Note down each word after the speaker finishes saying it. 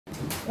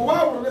For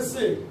why would I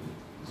say?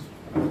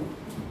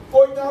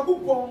 Oh,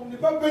 Yabupon, the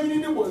Papa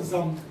in the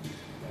bosom.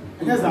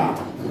 Yes, I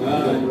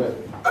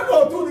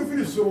don't do the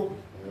finish so.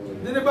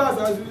 Then the bars,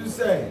 as you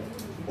say,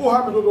 oh,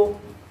 have a little.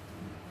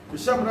 The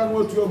shaman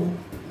will to a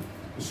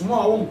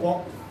small won't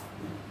pop.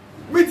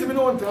 Meet him in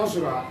one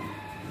transfer.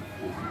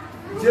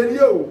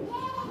 Jenio,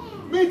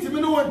 meet him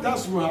in one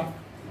transfer.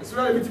 As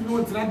well as meet him in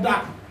one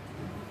transfer.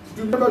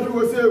 To never do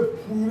was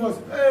who knows,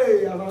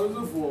 hey, as I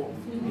was for.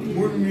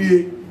 Wouldn't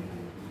ye?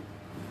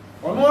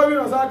 Or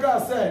no, as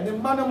I said, the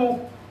Nananom.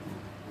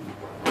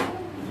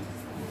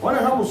 What a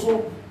house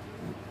so.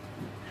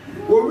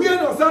 We are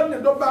not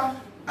certain the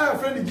our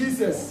friend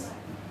Jesus.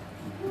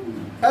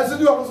 As you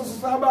do also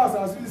Sabas,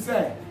 as we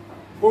say,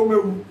 oh,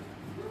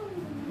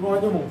 no,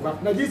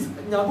 no, Jesus,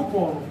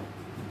 Nabupon.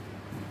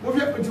 What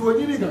you have to do when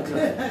you need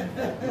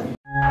a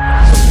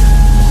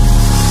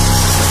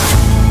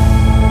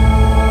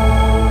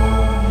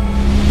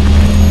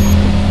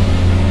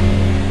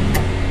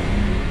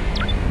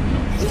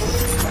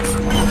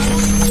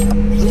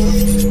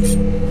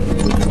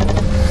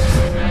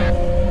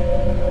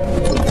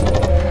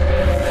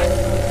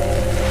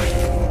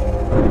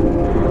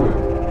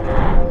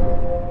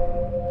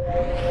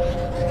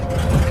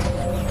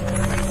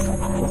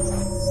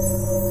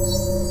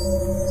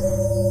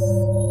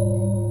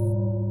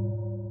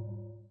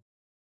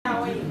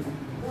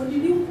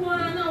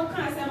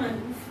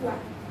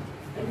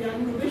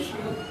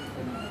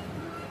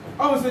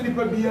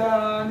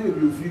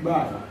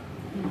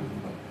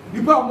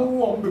Nipa mo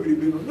wo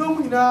bebrebe no no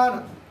mu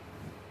nyina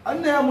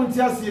anna mo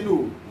ntiase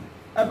no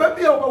eba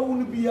bia wo wu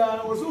no bia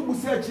wo so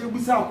busa achi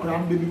busa akora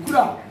mbe bi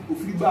kura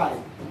ofiri bae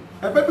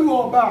eba bi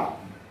wo ba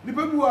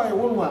nipa bi wo aye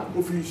wo no a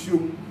ofiri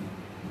hyiom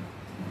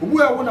obu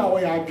ya wo na wo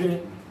ya adwene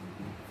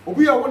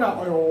obu ya wo na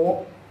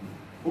oyo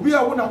obu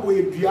ya wo na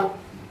oye dua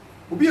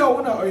obu ya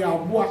wo na oya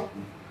aboa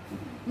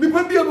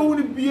nipa bia bo wu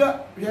no bia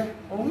ye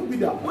onu bi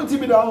da won ti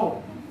bi da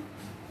ho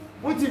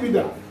won ti bi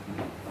da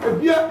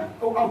ebia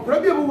akora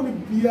bia bo wu no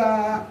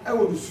bia e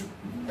wo dusu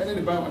ene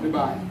ne ba ma de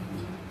bae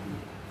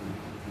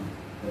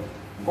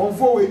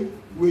konfo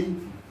we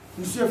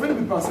nsu efe ne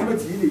bi passe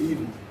mati ne yi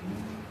no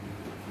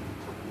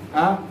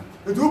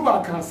edu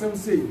ba ka asem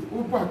sei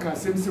wo ba ka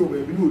asem sei wo ba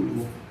bi no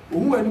odu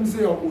ohu anim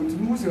sei o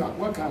timi hu sei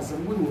wa ka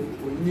asem wo no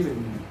onyi na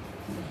ni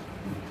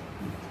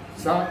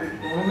sa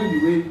ono ne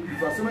bi we bi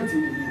passe mati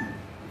ne yi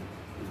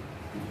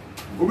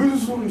obi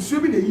nsu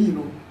nsu bi ne yi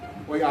no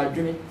o ya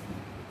adwene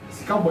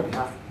sika body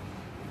ha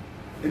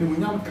eni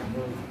munyam ka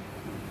no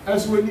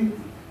eso ani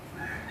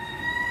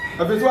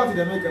abeto ati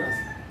de mekanas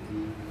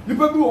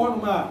nipa bi wo no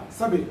ma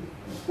sabe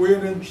oye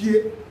na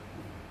ntwie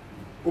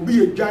obi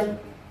ye dwan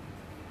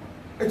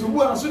eto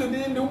bu aso de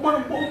ne wo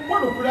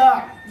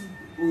kura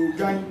o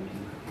dwan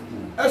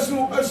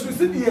eso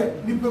se de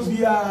nipa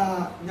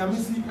bia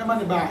nyamisi ema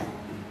ne bai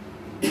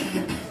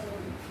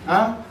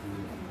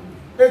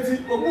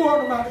eti obu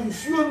no ma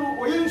nsuo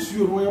no oye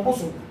nsuo no oye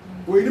boso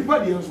oye nipa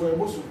de nso oye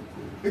boso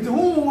eti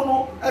hu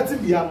no ati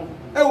bia no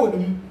e wo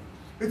nim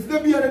eti da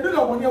bia ne do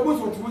na woni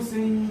aboso to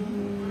sen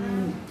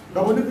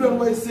da woni bia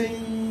no sen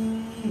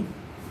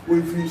o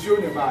finisho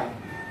ne bai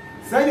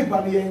sai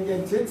nipa ne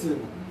yen tete no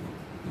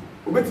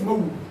obeti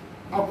mawu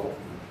akọ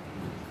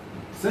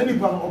sai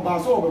nipa no oba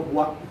so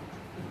obeboa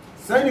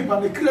sai nipa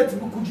ne kreti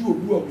bu kuji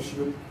obu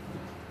abushiro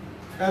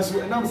eso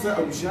enam sai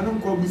abushia no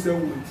nkọ busa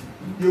wuti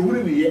ye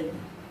huru ne ye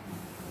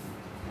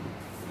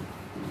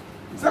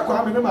sai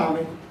kwa me ne maame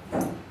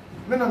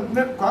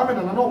ne kwa me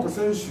na no ko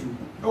sensu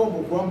e wo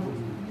bokwa mpo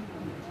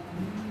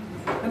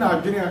na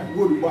adwene a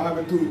wo du ba ha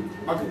beto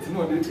market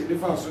no de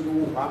fa so no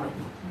wo kwa me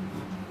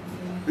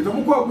eto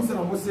mu kwa busa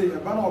na mo sei e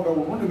ba na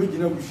obewo mo na be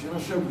gina abushia na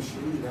hwe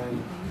abushia ni dan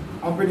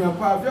ampeni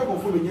apa afia ko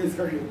fo be nya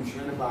sika hwe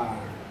abushia ne ba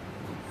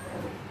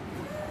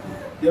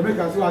ye make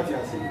us what you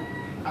say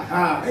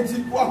aha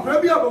enti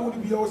akora bia ba wo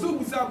ni bia wo so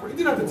busa akora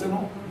enti na tete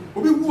no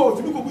obi wu o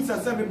tibi ko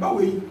busa se me ba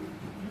we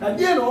na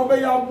die na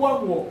obe ya aboa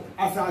wo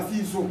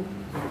asasi so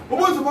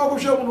obo so ba ko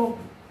hwe mu no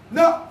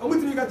na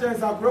omutimi ka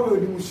chansa akora we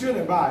di musuo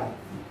ne ba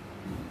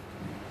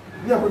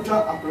ni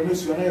akotwa akora ne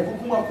suo na ye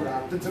kokuma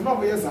akora tete no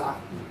bo ye za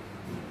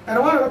era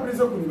wa na prince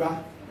ko ni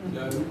ba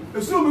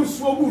eso mi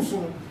suo bu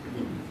so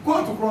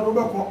ko to kro do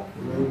be ko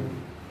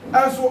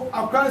eso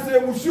akora se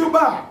musuo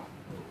ba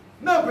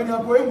na penya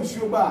po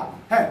emusuo ba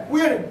he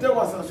we ye de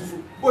wasa so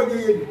onye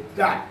ye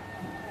da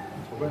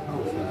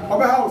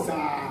obe house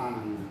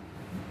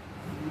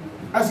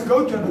asika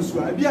o twa no so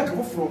a bia ka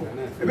foforo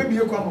ebe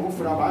bie kwa ma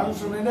foforo ba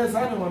nso ne na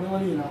sa ne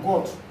woni na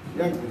court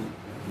ya gbe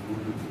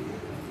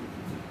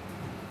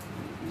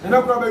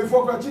ena kwa ba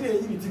ifo kwa chine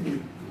yi ni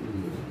tibi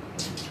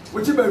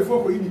o chi ba ifo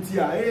ko yi ni ti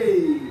a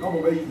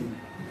obo ba yi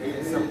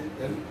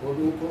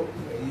odo ko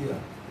yi a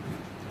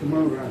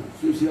tomorrow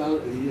social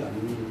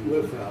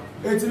welfare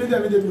eti me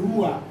de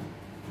huwa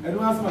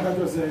enu asema ka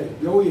jo se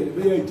ye wo ye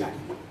be ye ja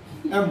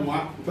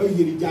emwa ba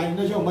ye ri ja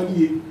na jo ma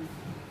ni ye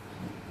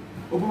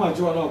obu ma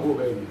jo na obo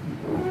ba yi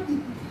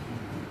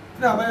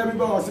na ba ya bi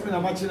ba o se me na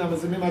ma chi na me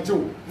se me ma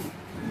cho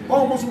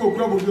o mo su ko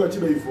kura bo bi o chi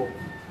ba ifo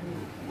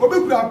obi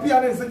kura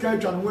pia ne se ka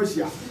atwa no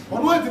ahia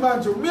ono anti ma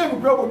nche me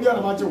am kura obi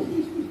ana ma che wo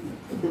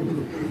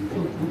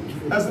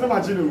asena ma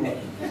che no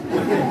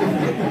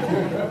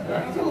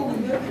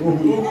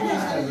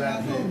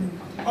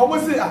omo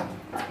se ah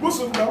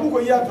musu na wo ko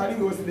yi atari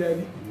wo se da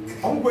bi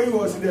omo ko yi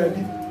wo se da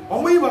bi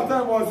omo yi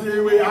bata wo se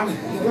we ya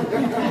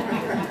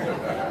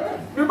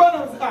me ba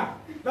na ah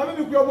na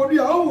me kura obi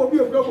a o obi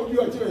kura obi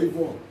o che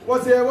ifo wo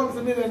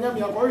se me na nyam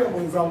ya ko ye mo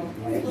nzam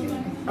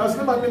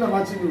asena ma me na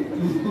ma che no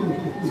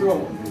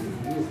so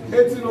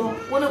etino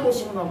wona mo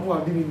so na mo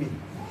adi mi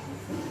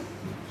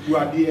du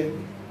ade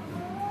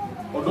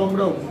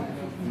odomra wo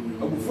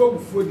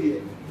abufuo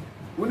de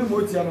woni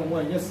mo tia na mo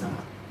anya sa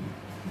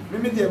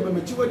me de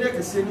me chiwo de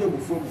kase ni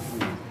abufuo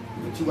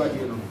me chiwa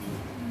de no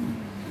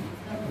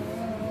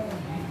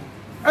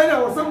ana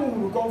wasamu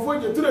mu konfo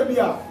je tura bi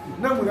a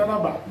na mu na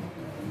ba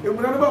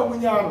emuna na ba mu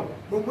nya no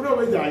mo na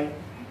be jai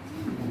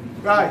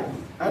gai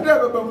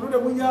ada ba mu na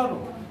mu nya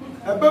no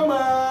ebe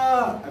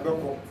ma ebe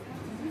ko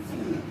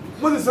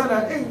mo se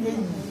sana enye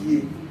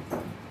yie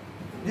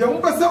ye mo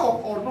pese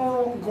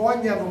ono ko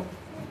anya no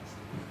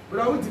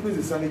bra wo ti me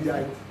se sana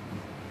jai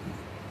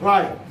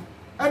right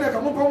ana ka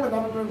mo ko me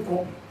na me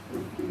nko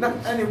na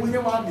ana mu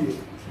nya ma de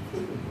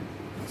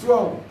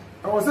so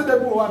I was said that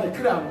we were the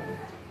crown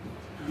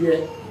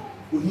ye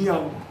ohia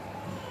no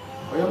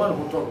oyama no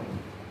hoto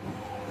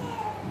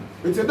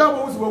it's a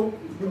double was wo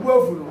the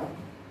boafu no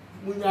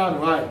mu nya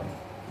no ai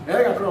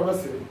e ga kro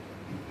basere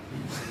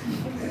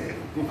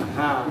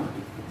ha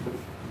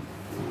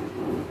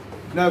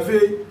na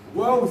fe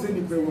wa wo se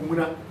ni pe wo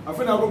muna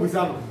afa na go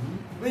bisa no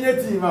menye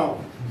team out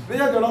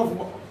menye jollof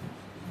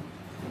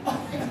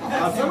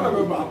asema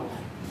go ba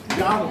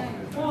ya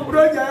no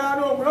bro ja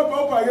no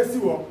bro pa yesi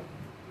wo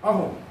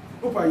aho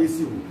pa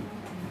yesi wo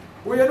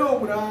wo ye no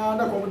muna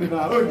na ko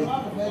na oni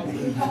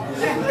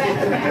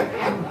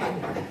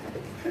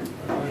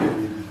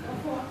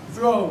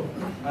so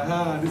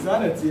aha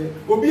disanity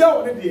obi a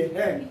wo ne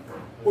de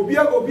obi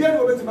a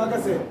no betima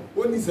ka se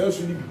oni sa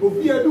su ni bi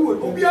obi a du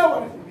obi a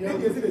wo ne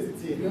de esi de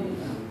sitie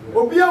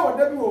obi a wo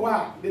da bi wo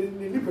wa de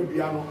ni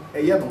padua no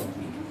eye no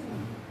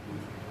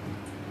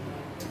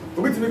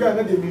obi timi ga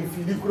na de mi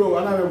fili kuro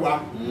ana we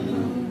wa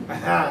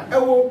aha e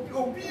wo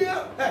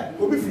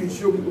obi firi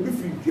shi obi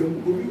firi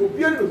dwam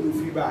obi a no do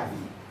firi ba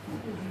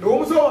e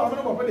wo so wa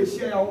no papa de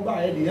share ya wo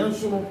ba ye de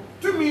enso no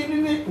tumi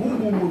ni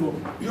humbumu no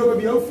yo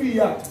be a firi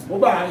ya wo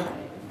ba ai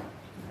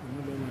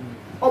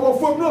obo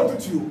fo no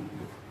tutu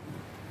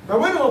na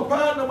when o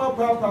pa na ma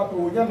pa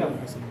o nya na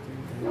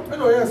e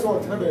no ye so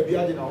tena ba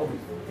bia age na obi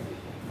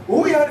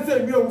o ya ni se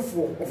mi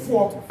ofo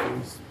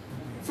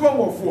so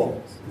mo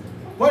ofo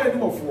what is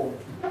ofo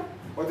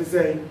what is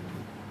saying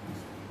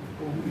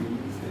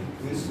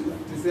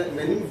to say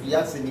many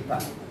via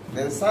senipa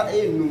then sa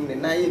enum ne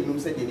na enum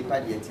se de nipa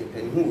de tie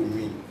pen ho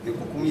onwi de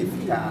kokum ye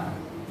fita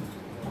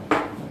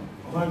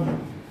mami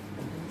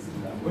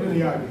what is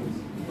ya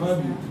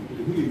mami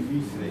who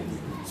is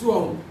this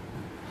so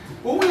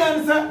o ya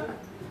ni se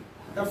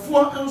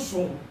efo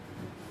enso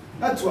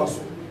atu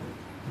aso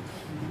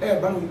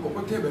ba no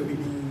kokote ba bi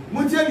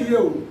mo tie ni ye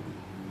o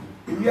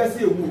bi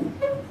ase ewu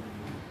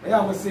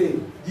ya mo say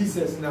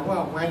Jesus na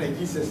wa na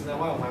Jesus na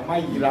wa ma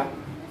yira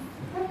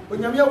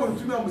onyame ya won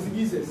tumi amusi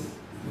Jesus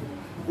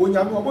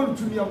onyame obon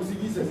tumi amusi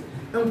Jesus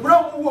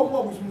nkura mo wo mo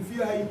abusu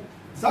fi ai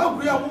sa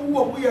nkura ya mo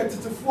wo mo ye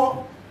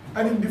tetefo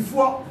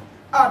animdifo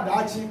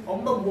adaachi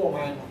omba wo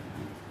man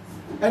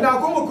no na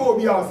akomo ko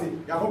obi ase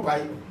ya ko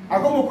pai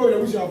akomo ko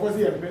yebushi afo se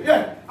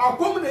ye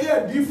akom na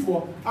ye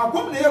difo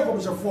akom na ye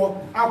komshafo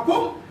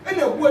akom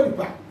ene ebu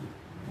anipa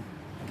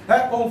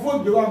onfo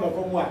gbewa na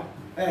komo a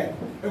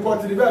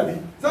got the baby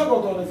some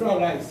got on the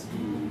fried rice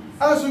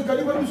asu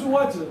kaliba bi so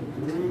watching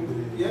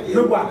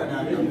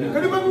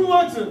kaliba bi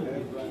watching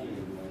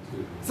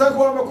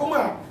sako ma komo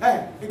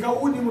a nka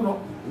wuni mu no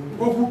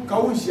ogu ka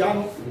wo hia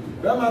no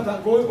be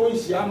mata ko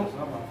hia no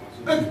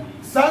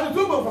sa no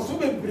to ba so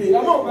bebre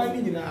ama ba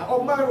ni nyina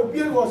o ma obi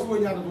e wo so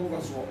nya no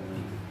ba so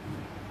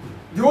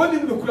de oni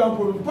mu kula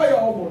mpo pa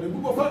ya obo de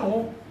bu fa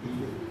no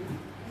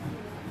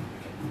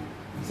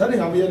sa ni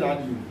ha me na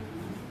adi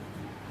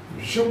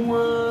shemwa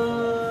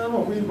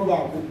no ko yin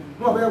baba ko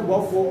no ba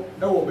gbofo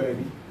e wo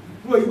baabi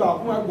no yi ba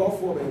ko ma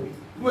gbofo baabi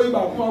no yi ba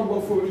ko ma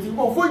gbofo bi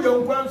ko fo je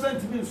nkwan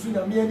sentiment su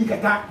na me ani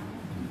kata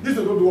this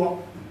do do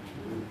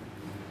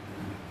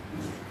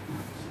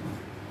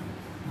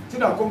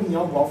tina ko mi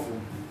ya gbofo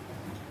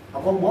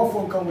akon gbofo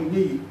nkan we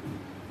yi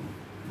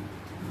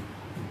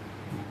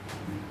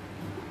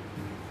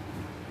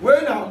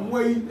we na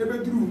mwai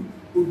ebe duru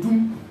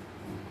odum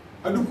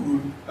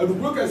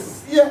adukuru ka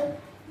sie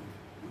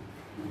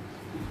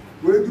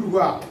we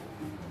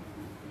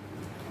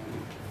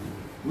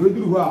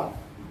duru ha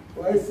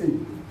why say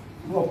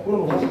no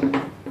pro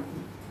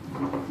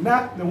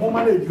na the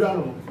woman na ejura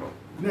no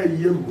na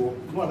yembo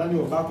no ada ni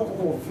oba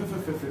kokoko fe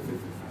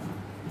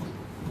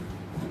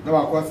na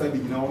ba kwa sa bi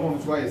na wono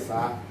so aye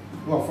saa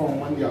no afa mo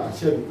man dia a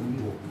share bi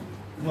kumbo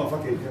no afa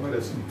ke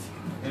kemela suit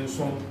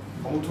enso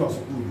omo to aso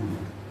ku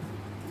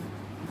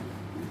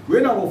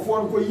we na wo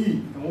fo ko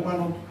yi na woman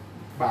no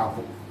ba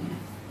ko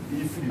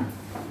free.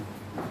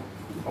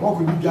 I'm not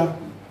going to be there.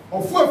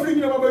 Of 4 free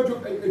never about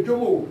a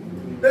job.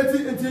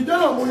 It's a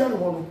general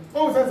one.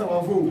 Oh, that's a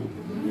fool.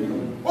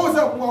 Oh,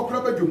 that's more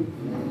club at you.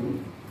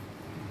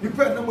 You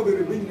pay number the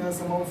remaining and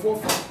some of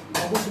 4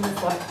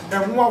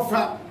 and more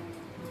fat.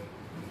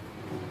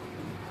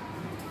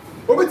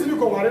 Obi ti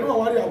ko ware no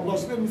ware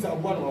ablos na misa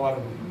abo na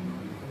ware.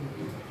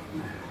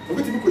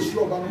 Obi ti ko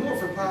shio ba no mo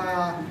fe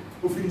pa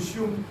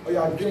ofinshum o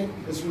ya dwen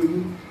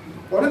esuwani.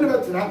 Wore ne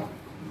betena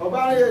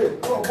oba ye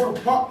o bo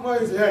pa no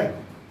is here.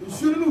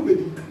 Nshuru no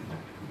bedi.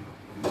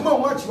 Ma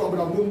wa chi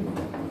obra bom.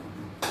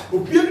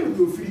 Obi enu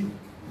do free.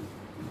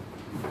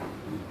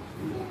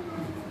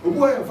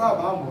 Obu ayen fa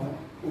ba mo.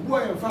 Obu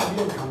ayen fa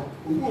bi enka.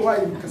 Obu wa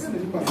yin kase na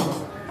ni pa sa.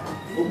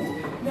 Obu.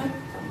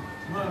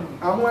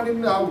 Amwa ni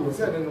na awo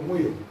se ne no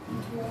ye.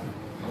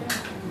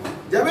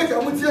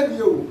 Jamaica mutia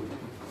ni o.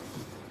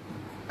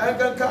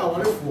 Ankanka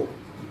awarefo.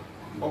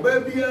 Oba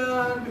bia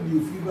no bi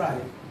free buy.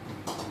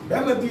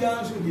 Bema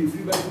bia so bi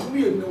free buy. Mu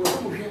ye na wo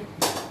hwe.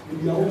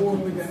 Ebi awo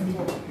mo ga ni.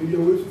 Ebi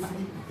awo so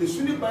free.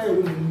 Esuni buy e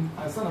wo mu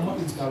ansa na ma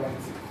be tara.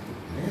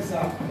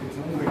 Esa e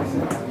tun we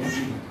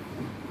se.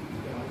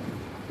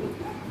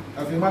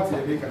 Afirmati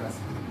e be kana se.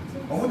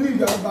 Omo di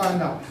ga ba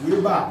na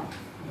we ba.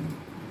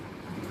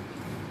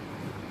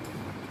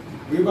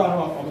 We ba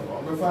no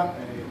obefa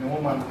ne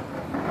ho ma no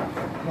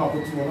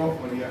akotu wo no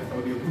for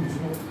the good so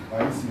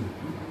why see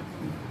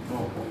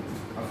no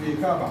afi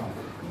ka ba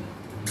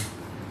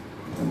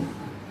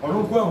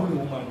onu ko ahun ne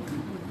ho ma no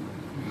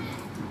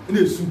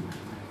ina su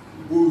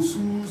o su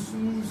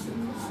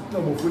na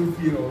mo fun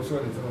fi no so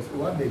ne so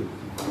one day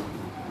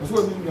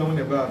so ni nyamu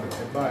ne ba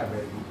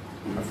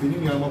afi ni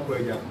nyamu ko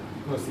eja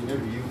no se nya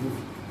bi egu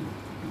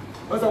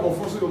wasa bo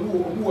fo so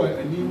mu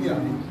ani ni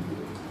ani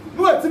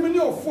no atimi ni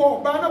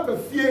ofo ba na ba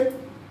fie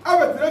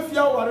abetre fie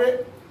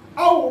aware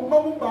awo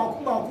mamu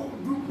baako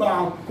du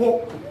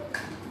baako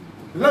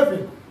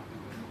 11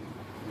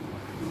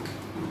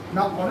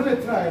 na ono le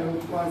try no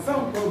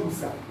wasan ko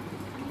busa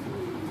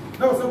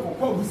na wasan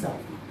ko busa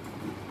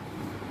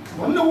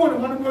ono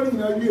won man ko ni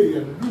na wie ye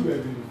du ba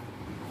bi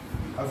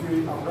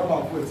afi akura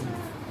baako ati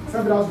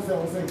sabira so se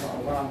wasan ka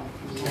wa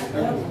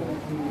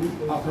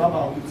akura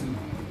baako ati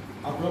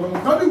akura baako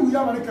ka bi wu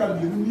ya America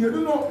bi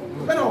no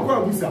e na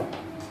ko busa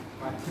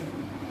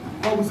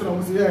ko busa na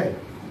mo se ye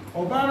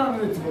Obana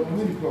na ti bo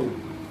ni ko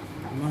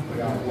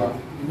ya wa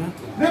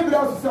ne bi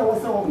aso se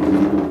wo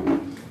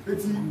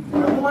eti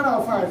na mo na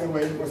afa ne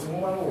we ko se mo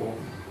na wo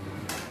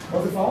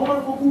o se fa mo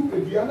ko ku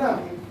edua na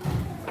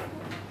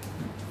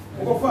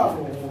o ko fa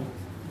fo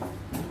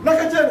na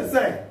ka je ne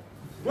se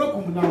wo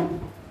kum na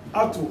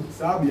ato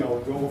saabia o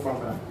jo wo fa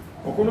mara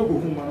o ko no go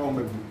hu ma na o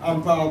ma bi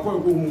ampa o ko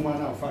go hu ma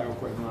na afa o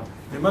ko na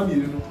ne ma mi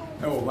no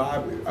e o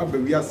ba aba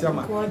wi ase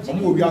ama o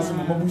mo wi ase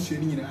mo bu hye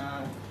ni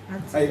nyina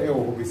ai e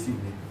o ko besi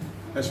ni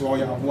That's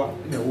why I'm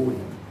in a wood.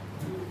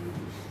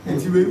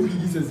 And you will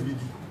Jesus be.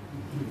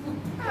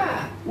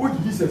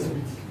 Would Jesus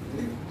be?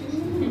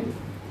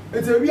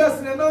 It's a real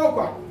sin and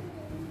all.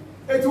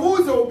 It will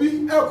also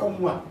be a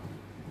common.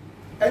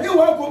 And you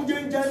welcome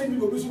Jane Janny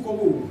will be so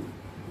common.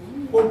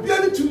 Or be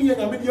to me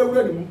and I made your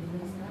wedding.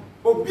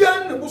 Or be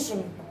the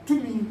bosom to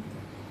me.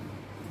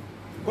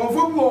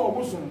 Conform or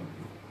bosom.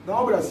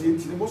 Now, but I see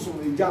it in the bosom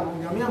of the jam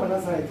on Yamana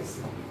side.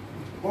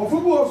 On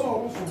football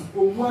also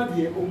on 1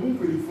 year or move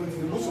for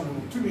the most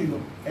 2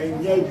 million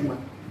and Yajima.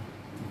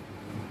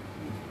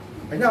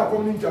 And now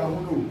coming to our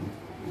no.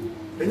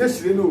 And yes,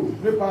 they know,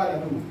 no part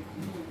and no.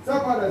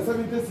 Sapa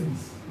 70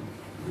 cities.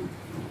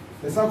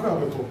 The Sapa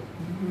of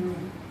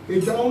the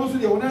it's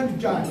almost the one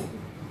giant.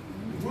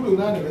 Full of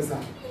none of us.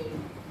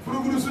 Full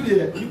of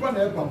Sudia, keep on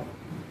their pump.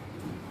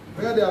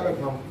 Where they have a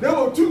pump. There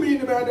were 2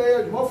 million by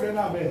there, more friend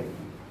are there.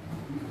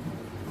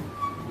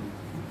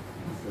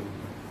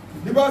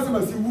 The boss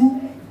must see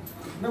who.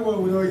 No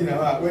one will know you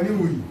when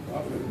you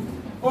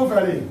oh,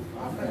 very.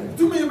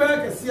 To me,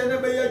 America, see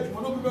another age,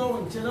 one of the bell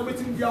and channel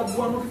between the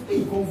one of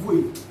 8 convoy.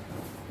 You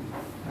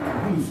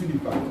see the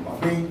back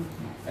of pain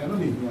and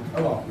only here.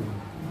 Oh,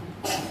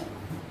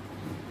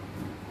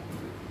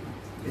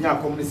 and I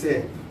come to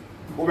say,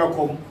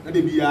 overcome, let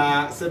it be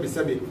a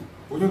 7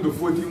 when you're the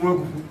 14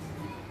 work.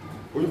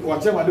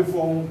 Whatever the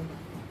phone,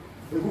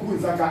 the cuckoo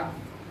is a cat.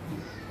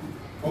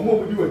 Or more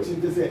would you a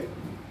change to say,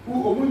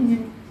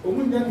 who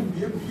Omunya ni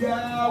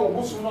bia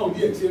oboso na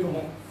odi atie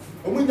no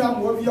omunya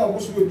mo bia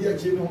oboso odi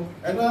atie no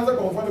ena anza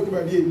konfa ne ko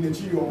ba bia ni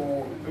achi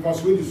yo e ba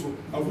so ni so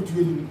afutu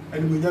ni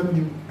animunya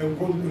nim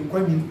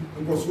enkwani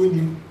enkoso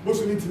ni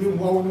boso ni timi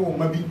mo awo no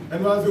ma bi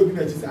ena anza odi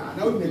na achi sa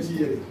na odi na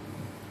achi yere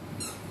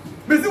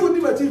bezi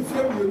odi ma chi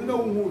fie mi na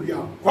wo hu ria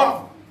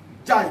kwa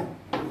jai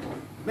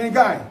men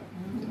guy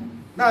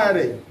na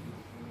ere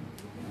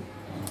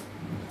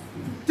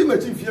ti ma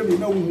chi fie mi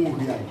na wo hu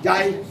ria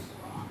jai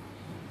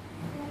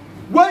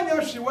when you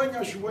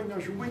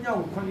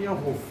come here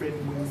for friend,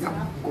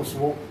 because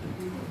what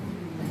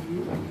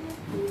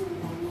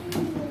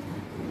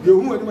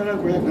you who are the man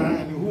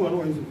and who are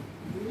always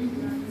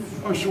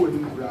oh, sure, you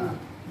know,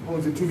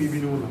 on the 2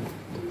 million.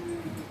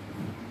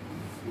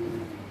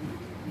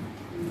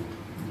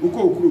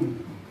 Uko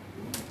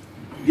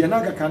dia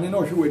na kaka ne na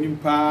ohwe w'anim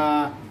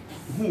pa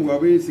hu wa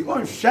we si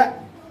on hwe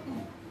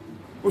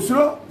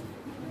osuro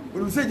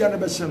oluse gya na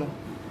be hye no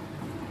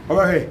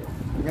oba he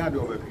nya de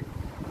oba pe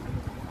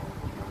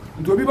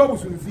nto bi ba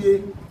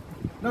busunfie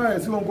na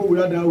esi won ko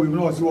wura da we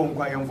na o si won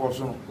kwa yemfo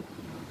so no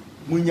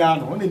munya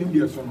no on enim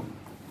de so no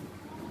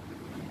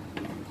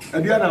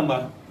adua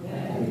namba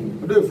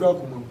odo efra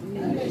ko mo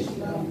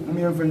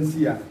mi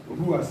fancy a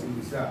obi wa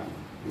simisa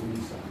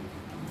omisa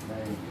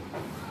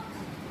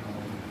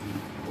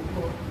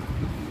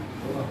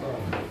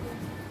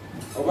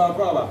oba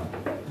kwaba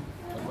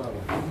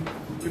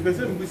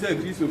pese mbisa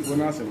Kristo fo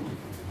na asem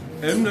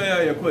em no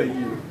ya yakọ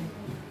yi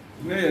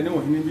na ya ne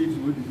ohini bi ti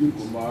odi bi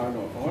nkoma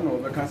no ọ na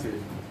obeka se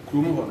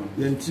krum ho no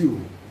yanti o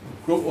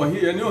krum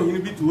ohi ya ne ohini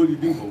bi ti odi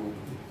bi nkoma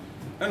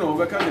e na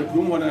obeka se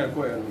krum ho na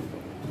yakọ ya no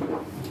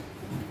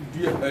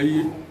dia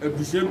ayi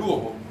abusie bi wo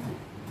ho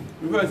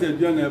bi fa se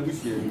dia na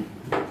abusie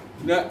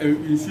na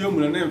nsuo mu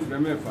na mfrɛ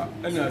mefa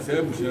e na se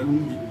abusie no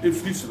bi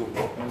efiri soro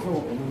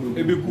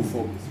e be ku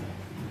fo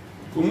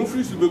omu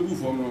free so begu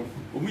fo no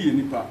omu ye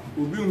nipa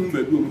obi hu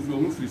badu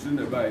omu free so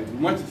na bae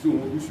mu achi so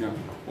omu busua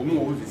omu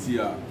wo sisi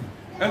a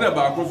ena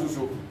ba akoso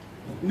so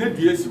na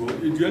dua si ho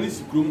dua ni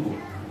si krom ho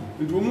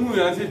nti omu hu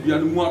ya se dua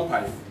no mu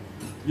apai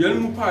dua no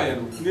mu pae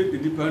no na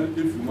nipa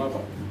efi mu aba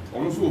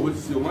omu so wo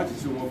sisi omu achi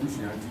so omu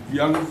busua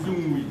dua no fi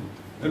mu yi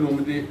ena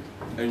omu de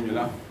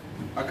enwela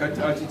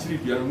akata achichiri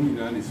dua no mu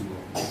ina na si ho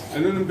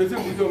eno no pese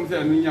mu so omu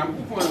se no nyam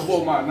ko na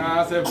bo ma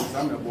na se bu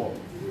sa me bo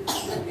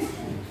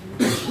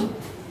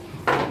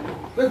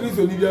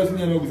Kristo ni biya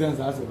sunya no bizan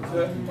sa ase.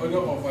 Ojo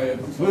of fire.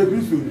 So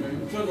Kristo.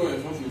 So no e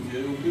so so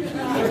die o Kristo.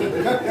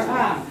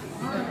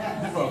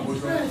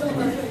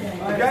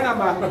 Gana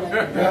ba.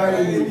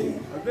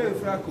 Abe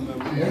fra kuma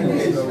mu.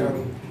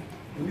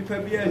 Nipa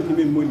biya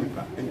ntime mo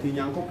nipa. Enti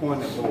Nyankopon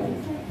na bo.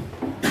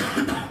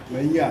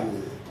 Manya.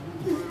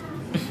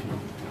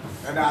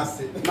 Ada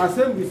ase. Na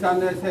sem bisa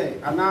na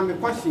se ana me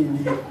kwashin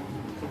ni.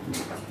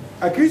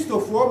 A Kristo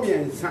fo mi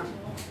ensa.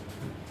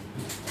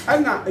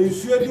 Ana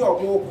ensuo di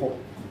omoko.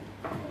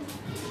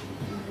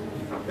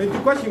 And the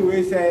question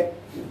we say,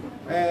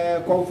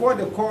 comfort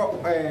the call,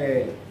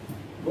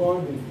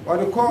 or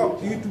the call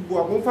YouTube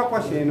or Monfa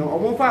question or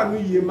Monfa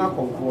me ye ma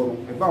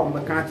comfort about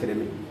my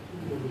country.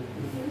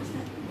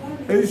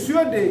 And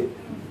sure they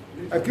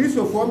a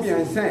Christopher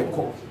and say,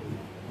 call.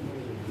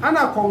 And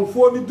I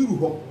comfort the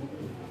do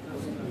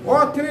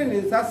all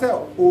trainings I say,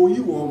 oh,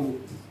 you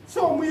want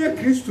so we a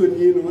Christian,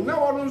 you know,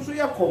 now I don't see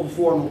a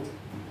comfort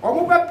or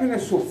mobile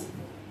penis.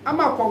 I'm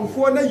a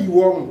comfort you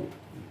want.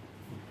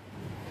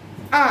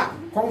 Ah,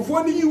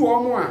 comfort you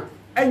want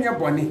and your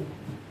bonny.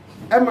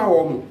 Emma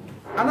woman.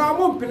 And I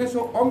won't finish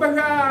on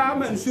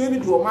behalf and sure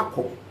to a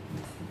macco.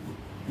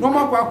 No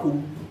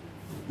macco,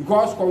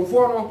 because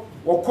comfort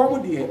or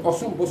comedy or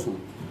some bosom.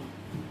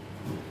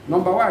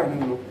 Number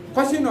one,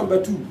 question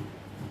number two.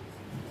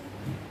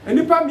 And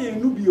if I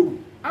mean Nubio,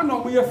 I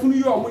know we are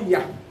fully on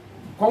ya.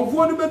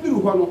 Comfort the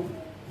bedroom, Hono.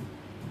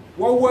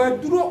 What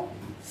word do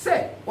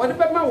say? What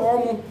about my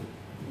woman?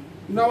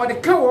 Now the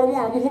cow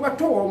woman who about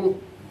two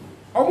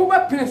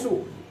Omuba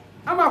pencil.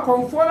 Ama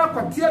comfort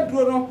kwatia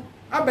duro no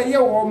abeye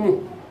wo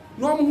mu.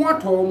 No mu ho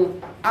ato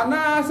mu.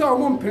 Ana se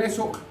omu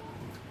pencil.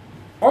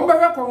 Omba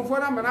hwe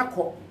comfort na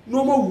manako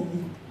no ma wuwu.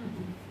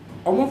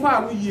 Omu fa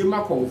anu yie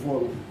ma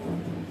comfort no.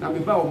 Na me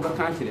ba omba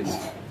kan kire ni.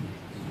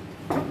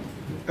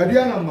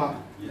 Adia na ma.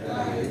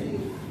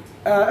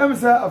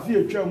 Emsa afi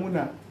atwa mu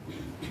na.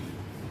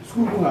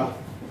 School mu ha.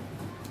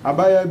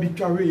 Abaya bi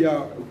twa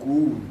ya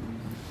ko.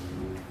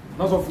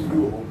 Na so fu bi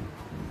wo.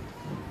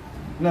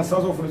 Na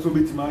saso fune so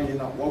betima ye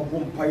na wo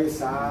bom paye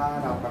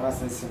sa na para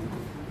sensin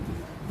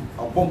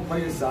a bom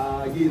paye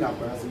sa ye na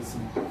para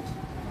sensin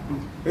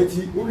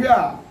eti owi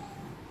a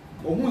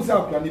ohun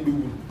sa akwa ne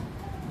bewu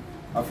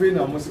afei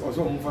na mo so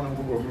mo fa na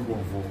ko bro mi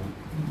bonfo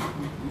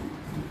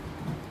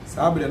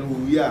sa bele no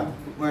wi a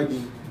ma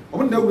di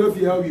o nda wura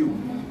fi ha wi o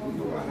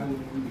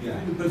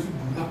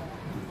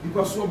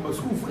because so ba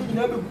school fune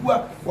na be ku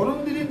a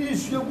ono ndi ndi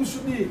su agusu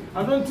ni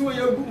anonti wo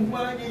ya gu hu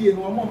ma ye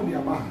no mo de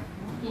aba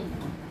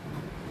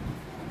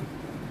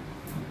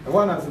the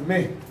one as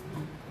me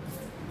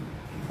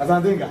as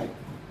I think guy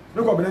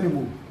no go be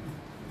anymore.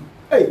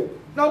 Hey,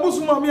 now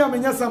busu ma me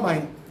amenya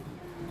samai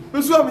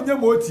busu amenya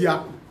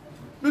motia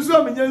busu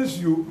amenya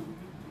nsuo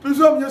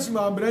busu amenya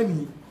suma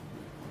ambrani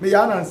me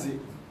ya nansi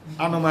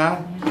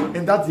anoma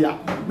in that ya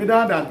me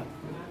dan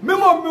me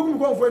mo me ku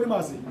ko fo ani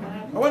mase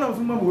I want am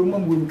fuma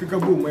mo keka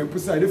bo mo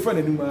epusa de fa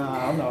nani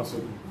ma na so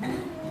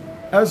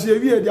as ye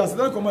wi e dia se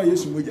come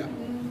yesu moja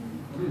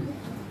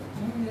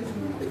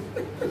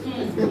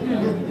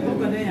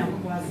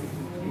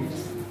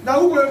na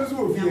who were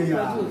so fear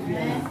ya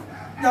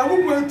na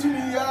who were to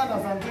me ya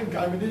na something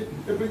can be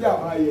e be ja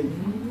ba ye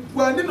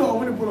wa ni no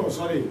mo ni puro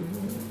sorry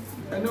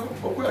eno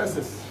okwo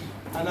ss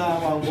ana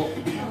wango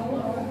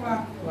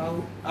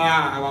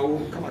awawo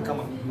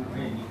kama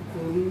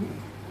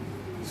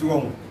so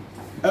won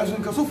aso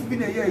nka so fu bi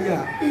na ye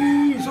ya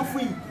so fu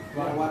yi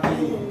wa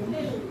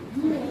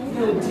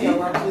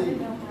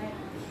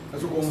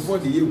aso ko mfo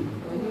de ye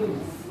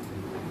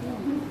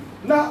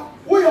na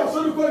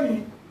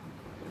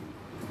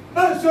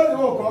show the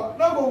work.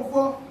 Now go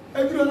for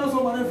every one of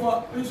money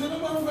for. You should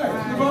not buy.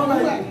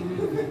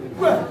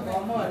 Well.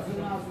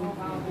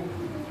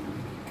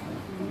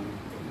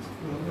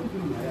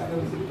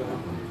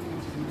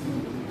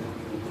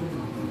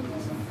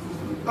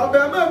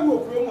 Abema wo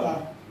krom a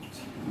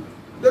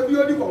da bi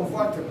odi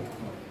comfortable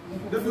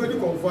da bi odi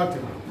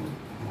comfortable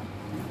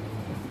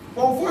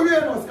comfort we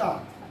no ska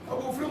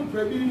abo from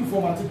prebi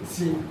uniform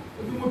atete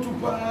ebi motu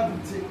pa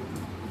atete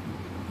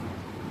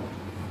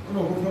ono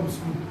go from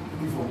school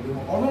uniform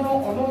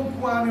ono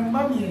kwa ni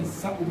mami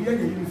ensa obi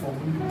anya uniform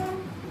ni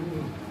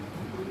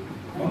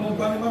ono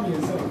kwa ni mami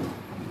ensa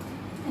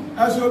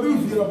aso obi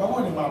fi ro ba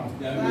won ni mam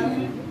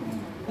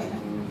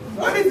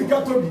what is the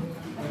gato bi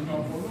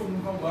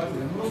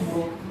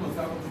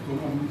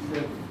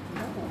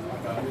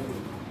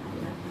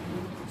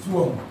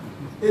so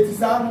it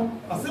is ano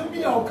asem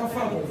a o ka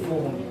fa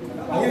for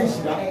aye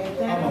nhira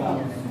ama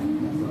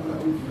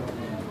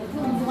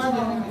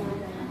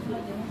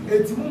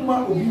etimuma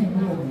obi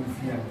mu no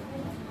fia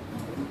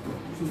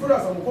so for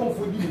as am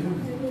komfo di mu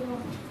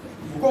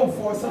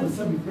komfo sam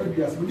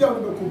previous bi a no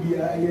be ko bi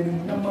aye ni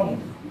na mam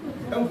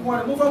enko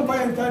an mo fa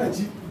mpa enta na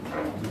chi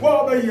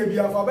wo ba ye bi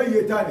afa ba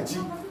ye ta na chi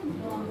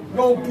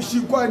no pushi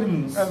kwa ni mu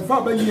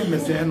enfa ba ye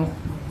mese no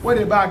wo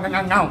de ba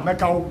nganga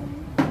mekawo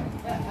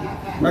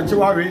meche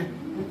wawe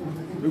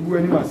egu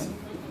ani wase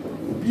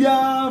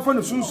bia fa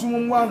no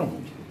sunsun mu ano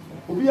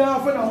obia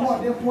fa na ho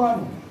ade ko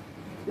ano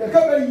ya ka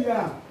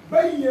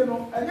ba yi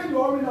no anye de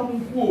ori na mu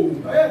ku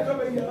o ya ka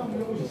ba yi na mu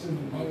no hihye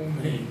mu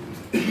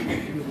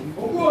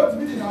ogo ti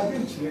bi na ade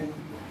nchire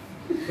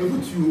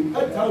ebutuo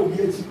ata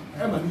obi achi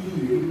e ma ni yi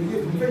ni ye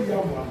bi ya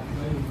mo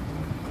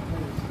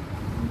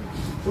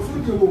so fu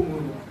de wo mu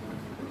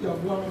ya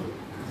bo ano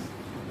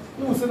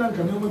no se na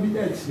nka me bi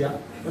achia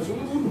so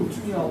no do tu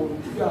ya wo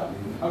ya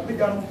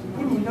apega no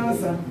bulu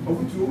nyansa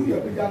obutuo wo ya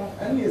apega no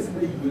ene ese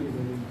ba yi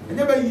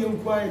enye ba yi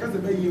nko an ka se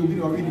ba yi obi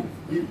na obi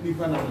ni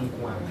fa na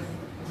nko an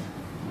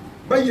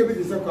ba yi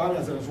be se ko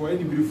ala se so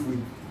ene birifu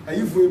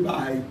ayi fu ba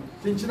ai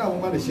chinchina wo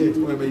ma de shirt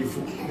o ba yi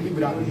fu ni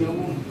bira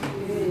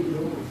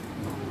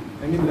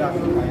eni bira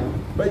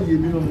ba yi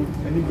bi no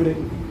eni bire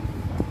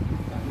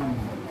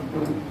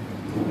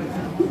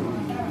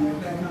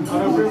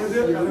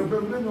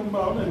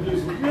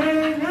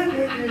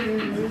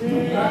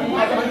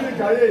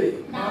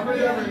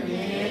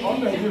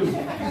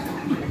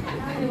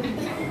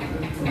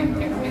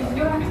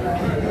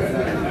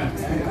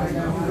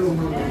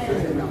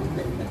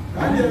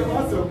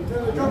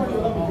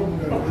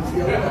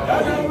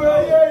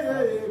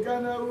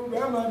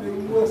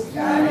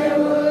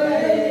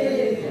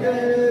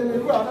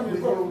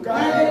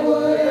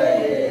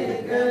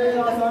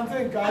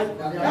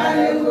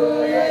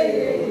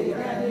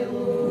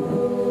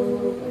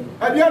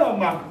Adiana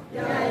ma.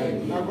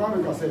 Na kwa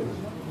me kase.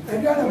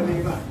 Adiana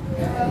ma.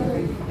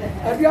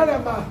 Adiana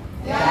ma.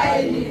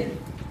 Ya ni.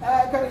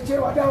 Ka che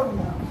wa down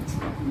ma.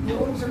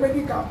 You se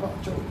medical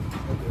picture.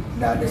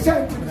 Na the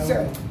scientist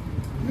said.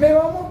 Me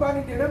wa mo ba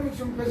ni de na mi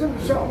sum pese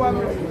mi sha wa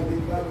me.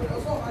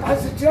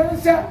 As a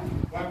chance,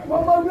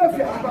 mo mo ra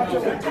fi aba che.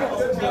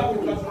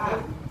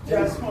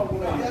 Yes,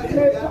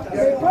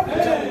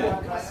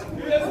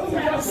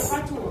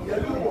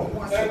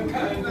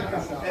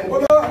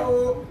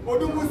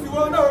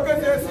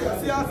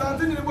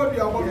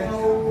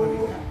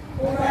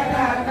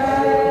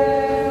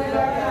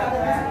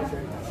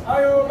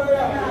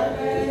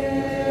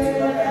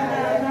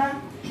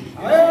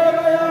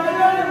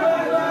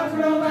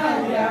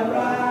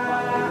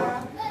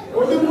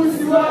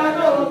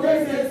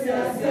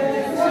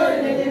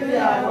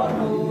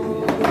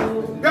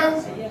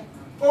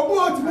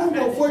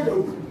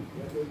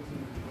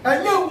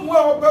 and you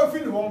more about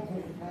feeling one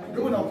cool.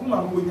 You will not come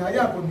and go in a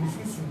yard of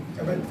Susu.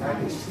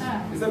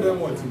 Is that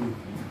what you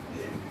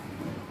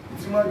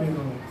it's my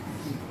name.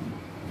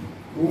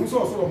 Who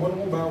saw so one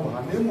mobile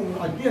and then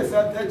I guess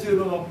that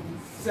you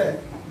said,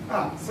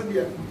 ah, so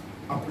dear,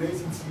 a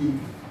place in tea.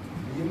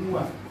 You know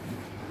what?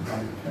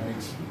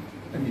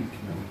 And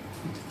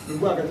you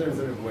work at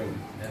every way.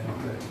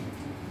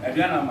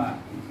 Adiana,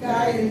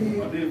 I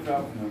did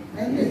proud.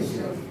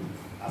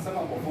 As some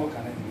of the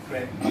can be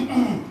friend.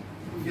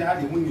 If you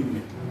had the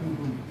winning,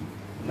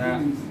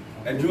 now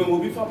a dream will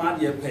be from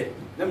out your pet.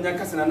 Them young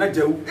cousin and a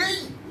joke.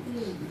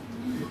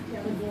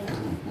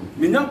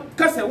 Minam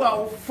Castle,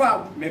 wow,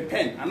 found my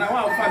pen, and I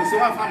will find so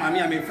I found me,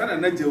 my friend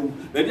and a joke,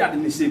 but I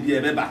didn't say be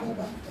a baby.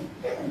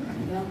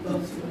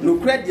 No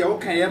credit, you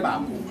can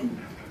ever.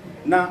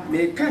 Now,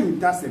 may kind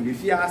doesn't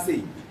if you are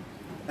say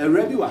a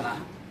regular.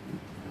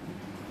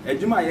 A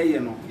Juma,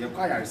 you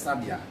quire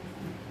Sabia.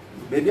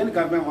 Baby and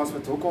government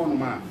hospital call no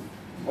man.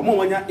 Omo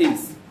wanya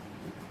ace.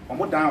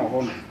 Omo down or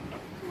home.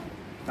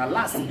 Now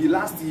last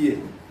year,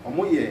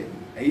 omo ye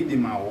a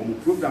idima or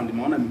program the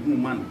man and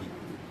man.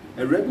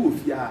 A rebel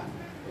fear.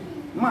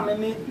 Man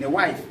any the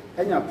wife,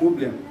 any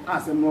problem,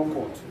 ask them no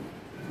court.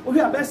 Oh, we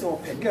are best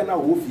of Pegana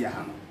or Wofia.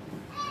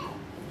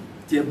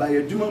 Dear by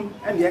a doom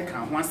and the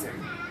account once.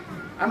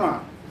 I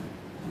know.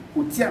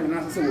 Who tell me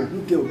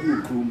who killed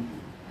you, Crum.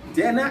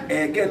 Then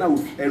again, a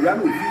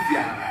run with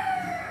Fifia.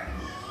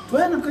 to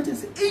ya na ka che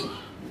say eh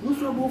no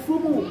so bo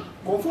from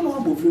confo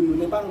no bo from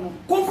no ba no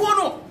confo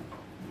no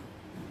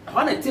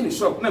ha na tin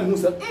shop na mu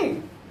say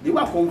they were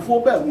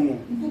confo ba hu no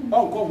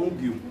on ko hu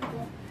biu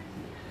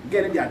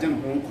get the agent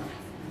hu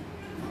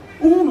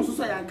ko no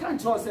so ya kan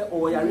che say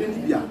o ya re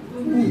ni bia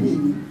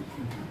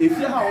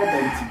efia ha o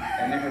banti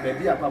ene be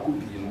bia pa ko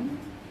bi no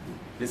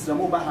lesra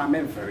mo ba ha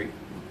men fere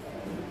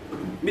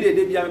mi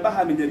de bia ba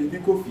ha me de bi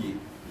ko fie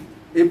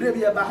ebre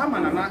bia ba ha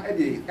manana e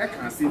de e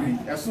kan se bi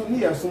eso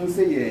ni eso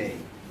se ye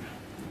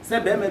se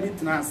be ma bi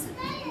tnase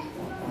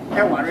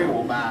e ware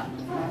wo ba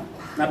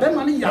na be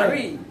ma ni yare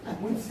e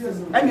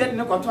mi de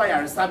ne ko to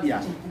yare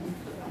sabia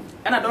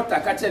e na doctor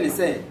ka che ni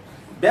se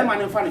be ma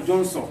ni fa ni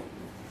Johnson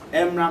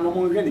emra no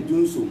mo hwe ni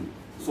Johnson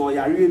so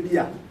yare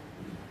bia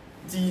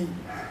ti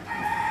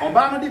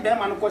oba no de be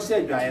ma no ko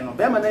hye adwae no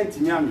be ma na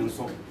ntimi anwo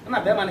so na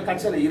be ma ni ka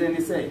che ne yire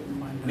ni se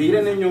ne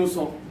yire ne nwo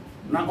so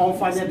na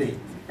onfa nye de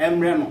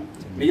emre no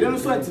me yire no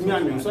so atimi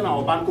anwo so na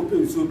oba no ko pe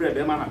nsuo bre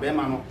be ma na be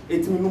ma no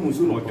etimi no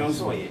musu no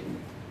Johnson ye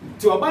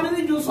ti oba no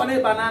ni Johnson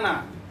e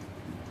banana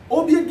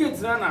obi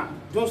gate na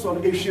Johnson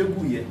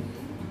ehwegu ye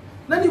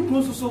na ni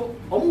kun so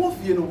omo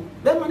fie no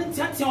be ma ni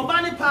tiatia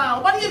oba ni pa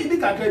oba ni ye bibi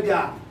kakra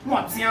bia mo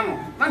atia no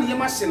na ne ye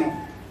ma hye no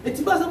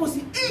eti ba za mo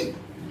si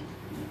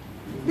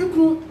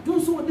Bikru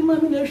Johnson de ma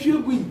me na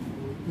ehwegu yi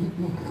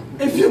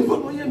efie mpo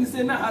no ye mi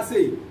say na ha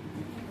say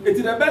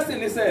eti the best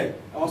thing is say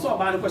also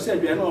oba ni ko hye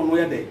adwa na ono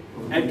ye de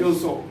e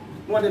Johnson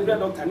no de bread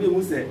doctor ni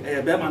emu say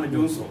e be ma no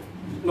Johnson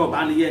no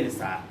oba ni ye ni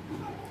sa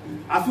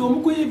afi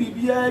omu ko ye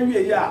bibia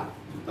wie ya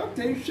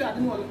doctor hwa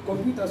de no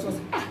computer so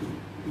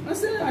I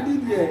say I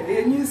did here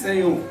e yin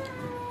say o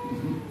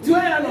ti o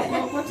ya no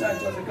ko cha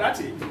cha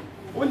secretary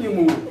only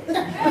mu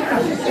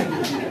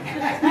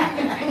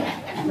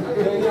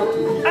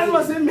I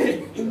was say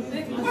me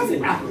I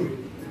say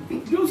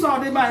you saw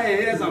the by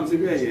here something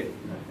here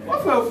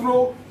what for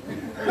flow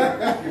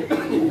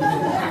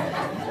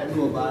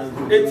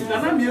eti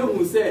na me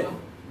ehun say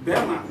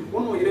bema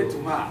wono yire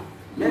to ha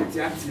me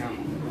tiatia no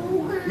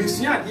me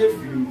sua de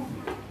afiri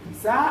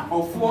sa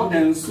ofo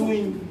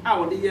ensuin a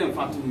wo de ye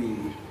mfato ni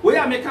we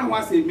ya meka ho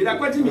ase mi da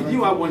kwaji mi di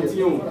wa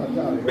bonti o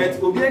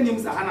but obi anim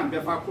sa ha na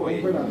befa ko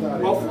ye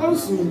ofo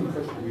ensuin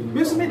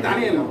me so me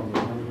dane no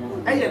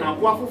eye na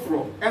bo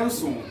afoforo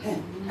ensun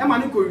e ma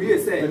ne ko wie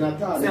se be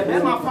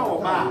ma fa wo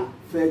ba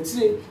fa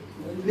chire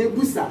ne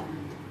busa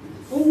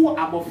owo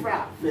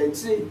abofra fa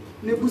chire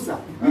ne busa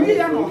wie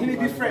ya no hini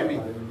bi frɛ me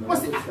wo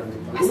se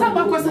asa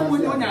ba ko se wo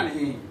ni onya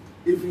ne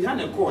if you had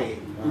a coy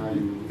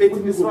it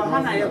is for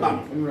hana ye ba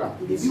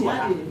if you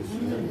had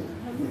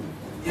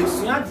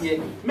if you had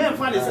ye men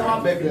fa le se wa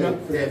ba bi no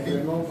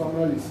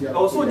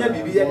also nya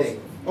bibi ye de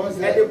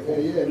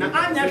na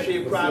anya hwe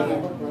kra no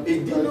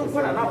edi no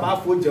ko na ba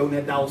afo jew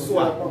ne da so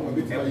a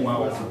emwa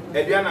wo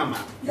eduana ma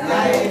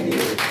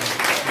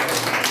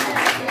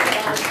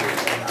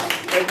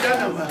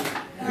eduana ma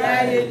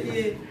ya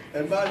ye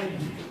eba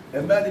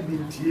ni bi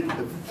tie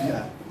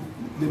afufia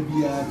na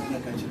bia na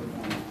ka chiro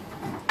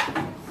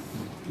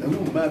na no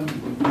ma mi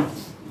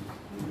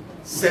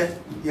se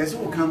yes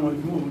wo kan mo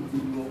wo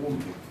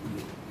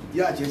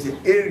ya je se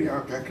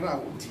area kakra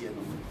wo tie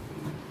no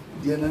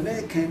de na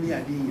na kan ni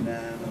ade nyina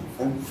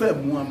on fa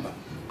mu amba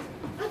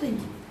ene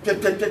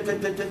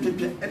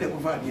ko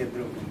fa de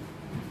bro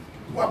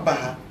wa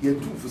ba ye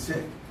tufu se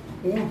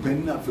wo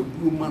ben na fa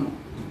buru ma no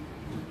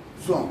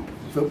so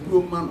fa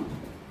buru ma no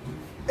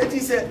eti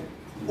se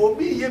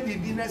obi ye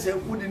bibi na se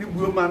ku de ni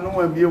buru ma no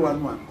wa bie wa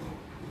no a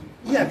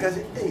ya ka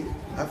se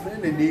afre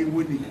na ne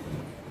woni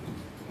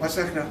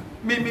wasakra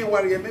me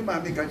wari me ma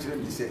me ka kire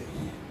mi se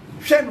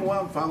hwe no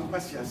wa mfa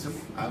nkwasi asem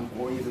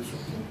anko ye so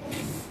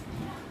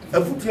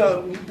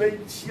afutua nipa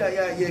chia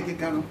ya ye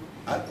keka no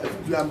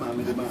afutua ma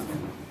me de ma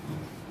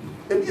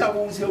ebi a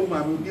wo se wo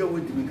ma me bi a wo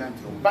di me kan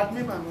tro but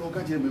me ma me o ka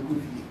kire me ko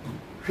fie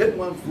hwe no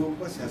wa mfa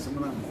nkwasi asem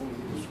na anko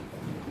ye so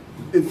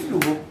efiru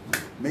ho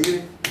me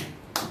yire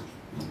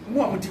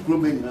mo amuti kuro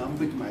me nyina am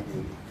betima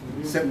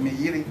je se me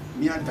yire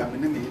mi anta me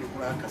ne me yire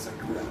kura kasa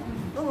kura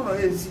no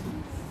yensi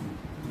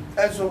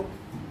eso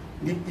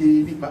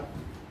di pa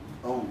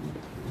oh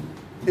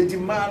edi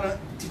mana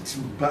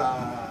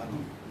tituba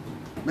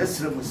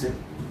mesre mo se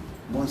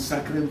mon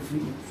sacré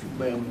free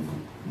ba mu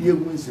ye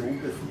mu se wo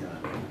bafia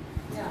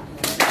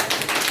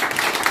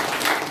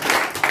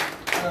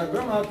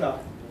grandmother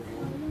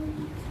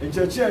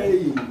encheche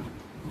ayi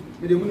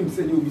me de munim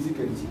se ni obi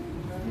sikanti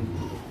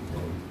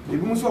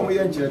ebi mu so mo ye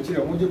encheche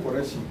mo je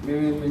correction me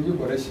je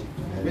correction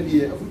me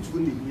de afutu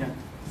ni hia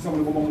se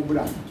mo ko mo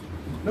bura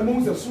na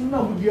mo se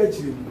sunna mu di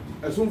akire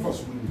eso mfa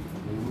so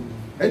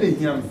ni ene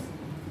hia me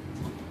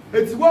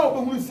eti wa obo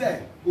hu se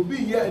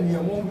obi ye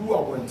aniamo ngu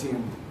abonten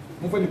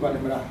mo fa ni ba ne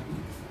mra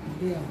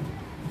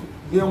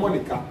ye mo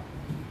nika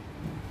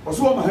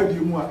oso ma ha bi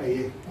mu a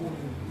eye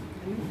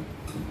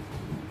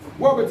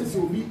wa beti se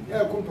obi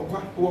e ko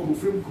ntokwa wo go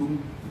frem krum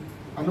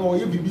ana o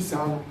ye bibi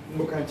sa no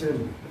mo kan kire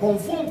me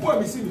confirm po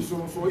mi si bi so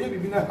o ye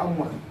bibi na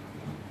hamwa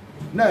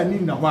na ani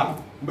na ho a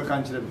mo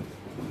kan kire me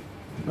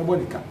na bo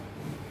nika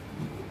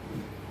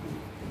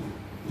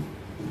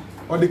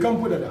o de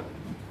kampo dada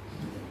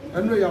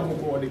ɛno yɛ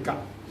amokɔ ɔde ka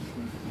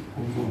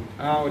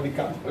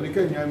ɔde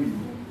ka nyame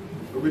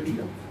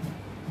obetua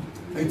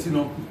enti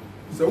no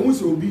sɛ wo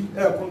sɛ obi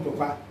ɛkɔ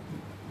ntɔkwa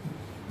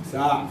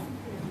saa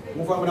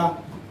mo fa bra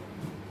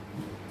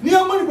ni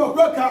amani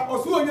bɔkɔ ka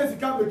ɔso onye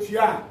sika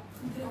betua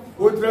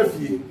o tra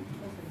fie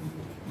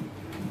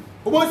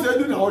obo sɛ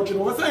edu na ɔtwe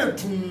no wɔsɛ yɛ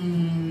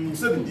tum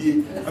sɛ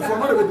bidie afɔ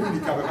no de bedu di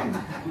ka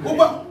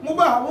bɛma mo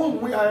ba ha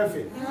mo ya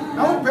efe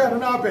na wo pɛ no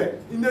na pɛ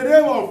in the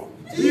name of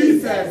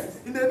Jesus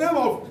in the name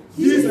of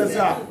Jesus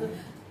ah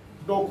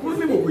do kuru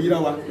ni mo ko yira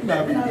wa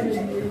na bi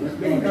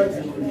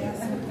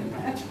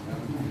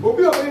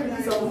obi o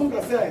be sa mo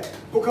ka sɛ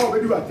o ka o be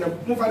di atem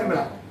mo fa ni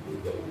mra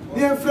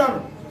ni enfra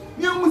no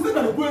ni emu se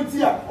na ko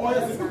nti a o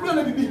yɛ se kuru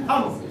na bibi ha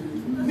no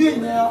ni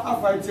nya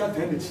afa ti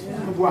atɛ na chi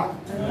bo a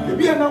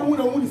ebi na hu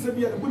na hu ni se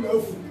bi na bu na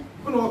afu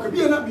no ka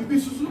bi na bibi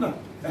susu na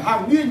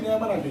ha ni nya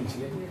ma na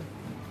dwenkyere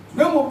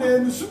na mo be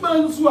ni suba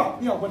nsu a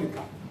ni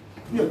akɔdeka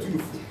ni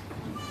atufu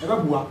e ba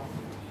bua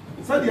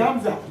sɛ di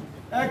Hamza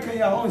aka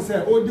ya on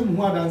sɛ o di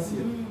mu adanse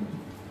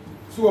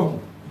so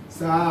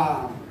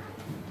saa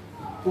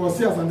ko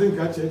si asante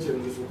nka kyerɛkyerɛ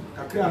no so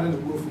kakra na ne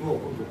buofu no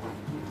ɔkɔdɔ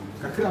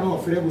kakra na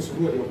ɔfrɛ bo so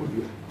no ɔde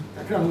ɔkɔdua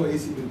kakra na ɔyɛ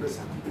si bi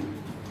mpesa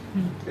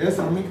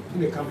esa me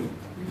ne kame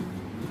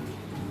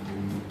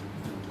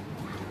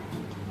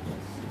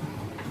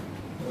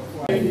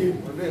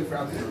Obe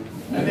frappo.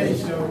 Ele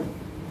show.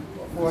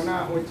 For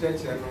na o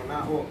church no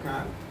na o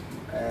ka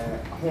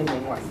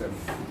honhom wasem.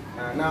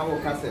 Na o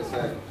ka se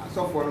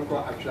asofo no ko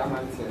atwa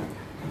manten.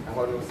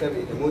 Ho no se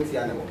be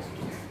emotia ne bo.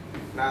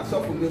 Na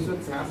asofo bi so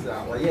tena se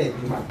a oye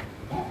adwuma.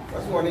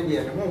 Waso one de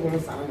ne honhom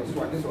sana no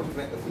so ade so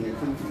tena afunye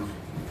tuntu.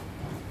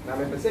 Na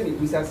me pese ni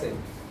busa se.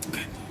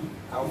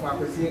 Awo fa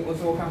pese o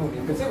so ka ho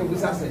ni pese me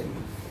busa se.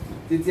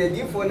 Tete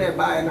adifo na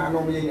ba na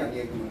no me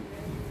nyame adwuma.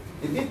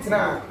 Ebi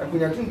tena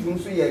akunya tuntum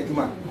so yɛ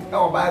adwuma na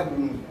ɔba agu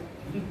mu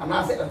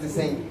anaasɛ ɔte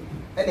sɛn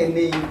ɛna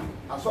nne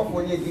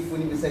asɔfo nye difo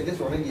ni bi sɛ de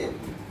so ɔne deɛ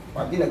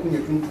wabi na akunya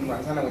tuntum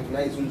ansa na watumi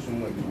ayɛ sunsun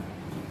mu adwuma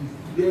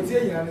deɛ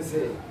tie nyina ne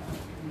sɛ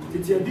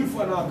tete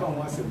adifo na aka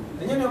ho asɛm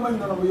ɛnyɛ ne ɔma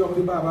nyina na wɔyɛ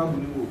ɔde ba agu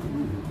ne mu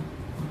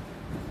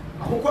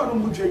akokɔ no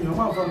mu twa nyina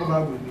ɔma mfa no ba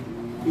agu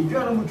ne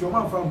edua no mu twa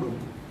ɔma mfa mbɔ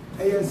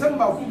ɛyɛ nsɛm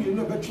baako bi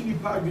no bɛtwe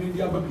nipa adwene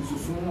de aba bi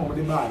soso no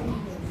ɔde ba ayɛ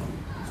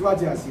so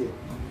ate aseɛ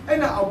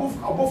ɛna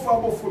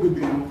abɔfo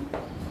bebree no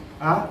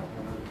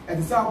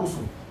ɛte sɛ aboso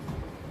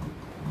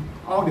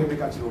awo de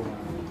bɛka kyerɛ wo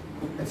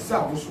ɛte sɛ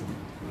aboso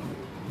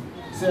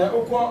sɛ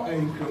wokɔ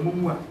nkramu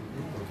mu a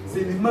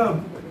sɛ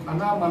nimam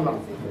anaa malam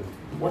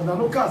wɔdena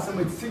no ka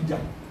asɛm ɛte sɛ gya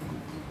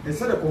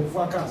ɛsɛ dɛ kɔmfo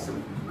aka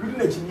asɛm wodi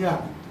n'akyinyi a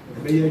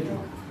ɛbɛyɛ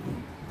adwuma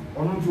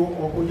ɔno nso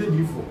ɔyɛ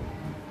diifoɔ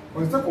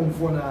ɔte sɛ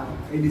kɔmfoɔ no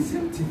ɛyɛ the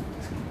same thing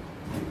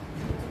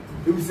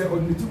ɛbi sɛ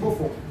ɔde ne ti bɔ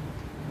fam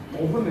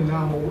ɔwɔ ne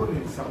nan ɔwɔ ne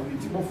nsa ɔde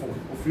ti bɔ fam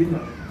ɔfiri nya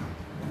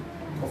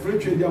ɔfiri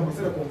twɛ di abɔ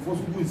sɛ kɔmfoɔ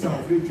so gu nsa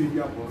ɔfiri twɛ di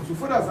abɔ so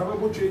fɔdɔ asa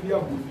bɛbɔ twɛ di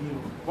abɔ ni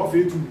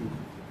ɔfiri tumi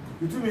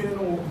tutumi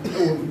no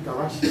ɛwɔ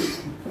ntarahyɛ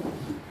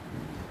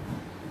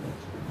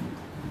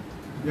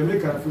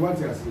yɛmɛ ka fi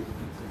wate ase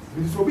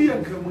nti sɛ obi yɛ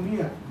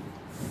nkramuni a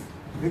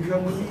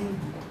nkramuni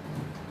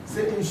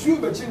sɛ nsuo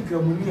bɛkye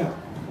nkramuni a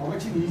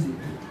ɔbɛkye ne yize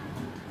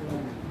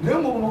na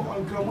mmom no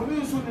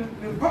nkramuni nso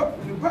ne mpa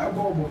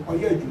ɛbɔ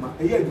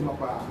ɛyɛ adwuma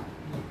paa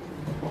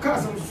ɔka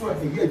asɛm so a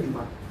ɛyɛ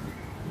adwuma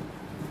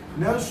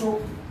nanso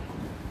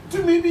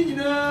tumi ni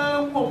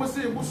nyinaa mu a wɔn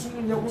sɛ bosom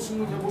nyɛ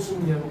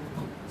no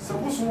sɛ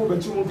bosom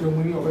ɔbɛkye wo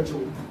nkramuni a ɔbɛkye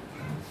wo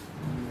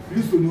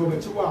kristo ni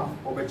ɔbɛkye wo a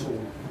ɔbɛkye wo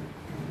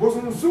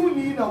bosomsom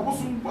ni na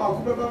bosom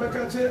baako bɛba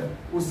bɛka kyɛ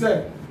wo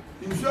sɛ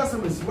nsuo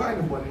asɛm asi wa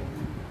ne bɔne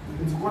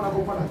nti kɔ na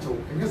kɔpa na kyɛw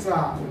ɛnyɛ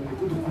saa ɔne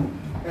kotoku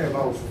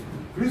ɛɛba wo so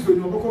kristo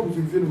ni ɔbɛkɔ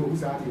bosomfie no wabu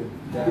saa adeɛ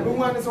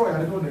ɛbɛmu ane sɛ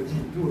ɔyare no ɔnagyi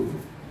ne wabu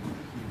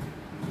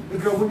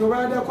nkramuni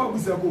ɔbɛyɛ dɛ kɔ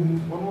abusa kɔ mu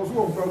ɔno ɔso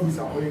wɔ mfa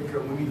abusa ɔyɛ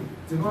nkramuni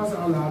nti no asɛ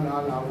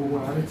ala wo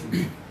wa ne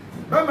ti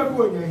bɛma bi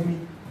wɔ nyahini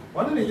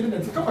ɔne ne yere na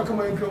ti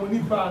kamakama nkramuni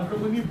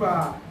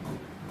paa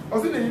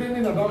ɔsɛ ne yere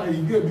ne na da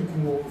ayi ga bi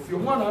kum wɔ fie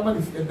mu ana ama ne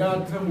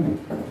ɛda tena mu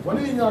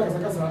wɔne ne nyinaa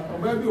kasakasa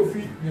ɔbaa bi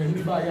ofi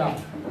nyahini ba yɛ a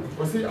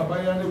ɔsɛ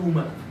abaya ne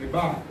wuma ne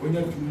ba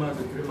ɔnya 2 months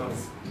 3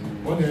 months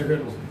ɔna ɛhwɛ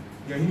no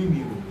nyahini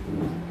mmienu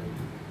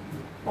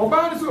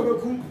ɔbaa ne sɛ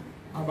ɔbɛku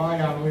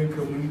abaya no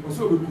nkramuni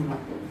ɔsɛ ɔbɛku no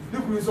ne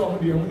kuru sɛ ɔmo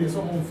deɛ sɛ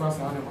ɔmo mfa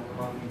saa ne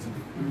mama no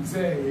nti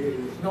sɛ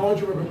na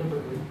wɔtwe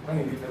bɛbɛbɛbɛ ana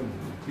ne nam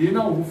deɛ na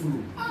ɔwɔ furu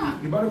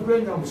ne ba no kura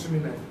nya musumi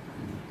na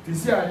te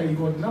si a ɛyɛ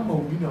ɔde nama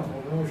obi na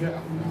ɔmo hwɛ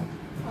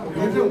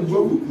ɛyɛ sɛ ngua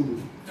wu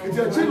nti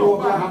ɛkyi na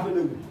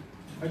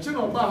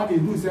ɔbaa ha na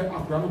ehu sɛ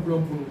akora no kura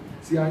mpo no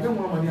si anyɛ mu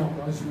ama ne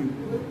akora nso ewu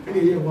ɛna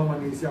ɛyɛ mu ama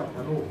ne esi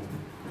akora no wɔ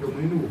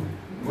ɛdɔmuni no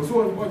wɔ ɔso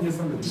ɔnyɛ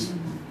salad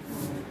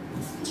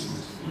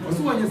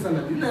ɔso ɔnyɛ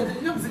salad na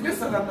nyɛ sɛ nyɛ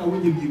salad na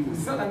wɔnyɛ bi mu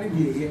salad ne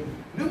deɛ ɛyɛ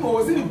ne ma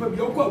wɔ sɛ nipa bi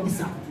ɔkɔ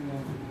abusa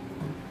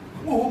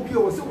mo wɔ bi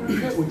wɔ sɛ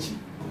wɔhwɛ ɔkyi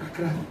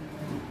kakra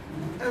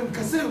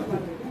nkasɛ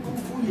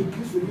woyɛ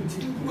kristo ni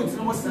ti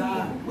wotena mo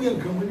saa woyɛ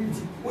nkramoni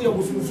ti woyɛ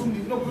bosomsom ni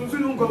na bosomsom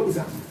ni nkɔ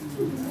abusa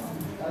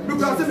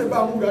bikura sɛ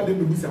meba mo wura de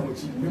mebusa mo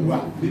kyi mebu a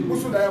mo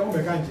so daeɛ mo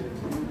bɛka nkyerɛ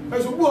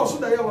ɛso bu ɔso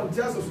daeɛ wɔ nte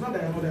asɛ so na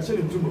daeɛ no de ahyɛ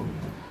ne ntom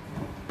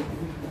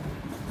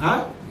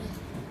ha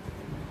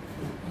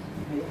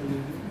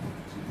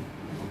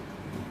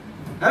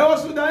ayo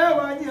sudaye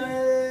wanyi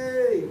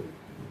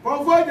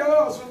konfoje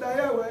o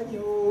sudaye wanyi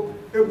o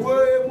ebuo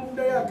emu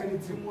da ya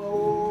kanitimu o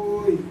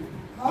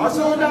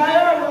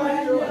asudaye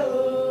wanyi o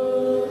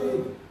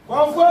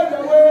konfoje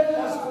we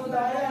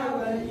asudaye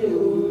wanyi o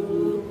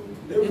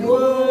ebuo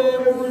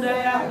emu da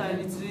ya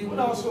kanitimu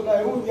na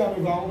sudaye wo ya me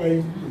ba wo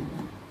yi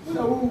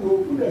na wo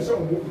wo de so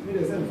wo ni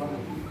de se fa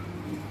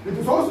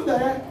it so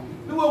sudaye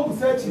ni wo mu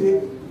se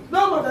chire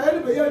na mo da ye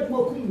be ya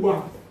adwuma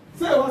kumwa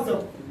se wa se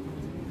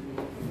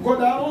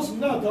koda no so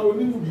na ta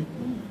oni mu bi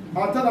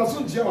atara so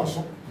nje wa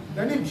so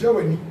na ni nje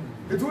wani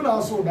etu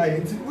na so da ye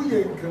nti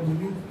uye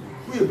nkamuni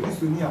uye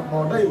kristoni a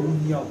ma da ye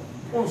woni a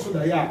on so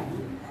da ya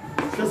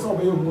se so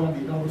be ye hu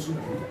ade na wo so da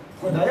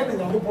koda ye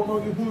na mo no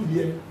ni hu bi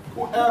e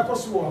o e ko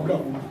so wa bra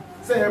wo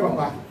se ye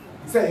baba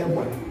se ye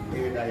bo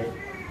e da ye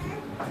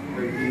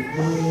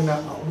ni na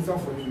o sa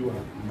fo ni wa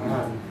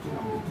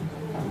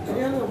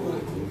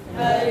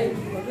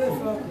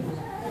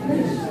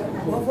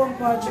Wafon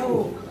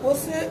pacho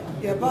ose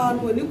ye ba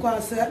no ni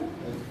kwase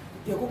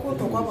ye kokko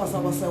to kwa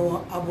basabasa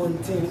wo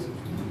abonten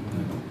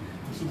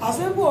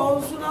asembo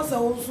onsu na se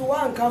onsu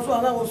wa nka so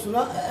ala onsu na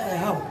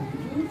ha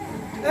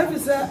ebi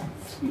se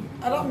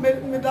ala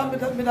me dam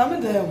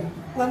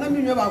na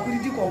mi nwe ba ku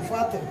di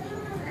comfort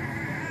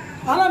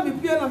ala mi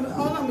pia na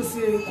ona mi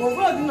se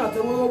comfort di na te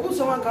wo bu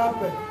so man ka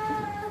pe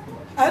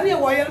ani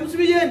wo ye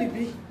mi ye ni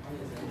bi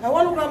e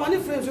wo lu kra mani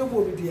friends wo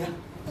bo bi dia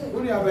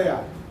oni abeya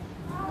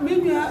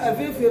Maybe a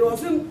very fair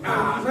thing.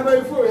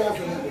 Never before, I'm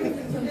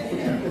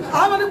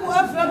going to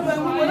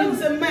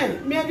have a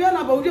man. Me, I don't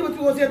know about you,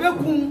 was a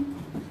becum.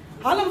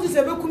 How long is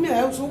a becum?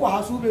 I also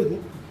was who be.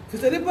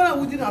 Because the people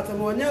who did not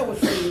know was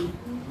saying.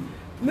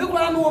 Maybe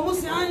I know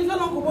almost I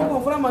don't go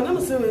from my name.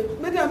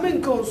 Maybe I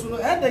mean, consul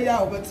at the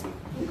yard, but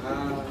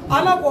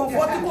I don't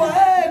want to go.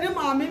 Hey,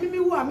 mamma, me,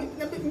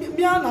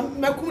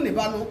 Macuni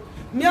Bano.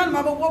 Me and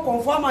my walk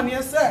on farm and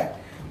yes, sir.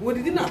 What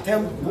did not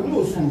tell me?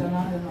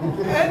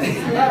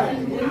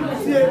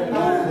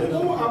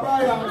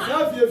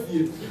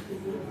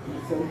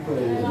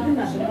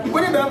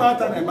 What did I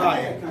buy?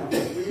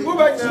 Go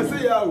back and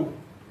say, oh,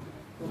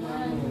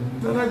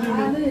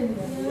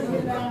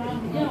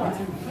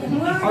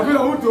 I will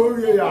hold to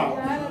you.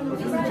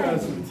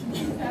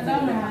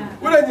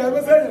 What did you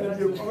ever say to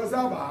you?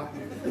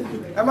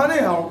 Am I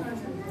anyhow?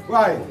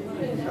 Why?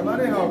 Am I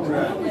anyhow?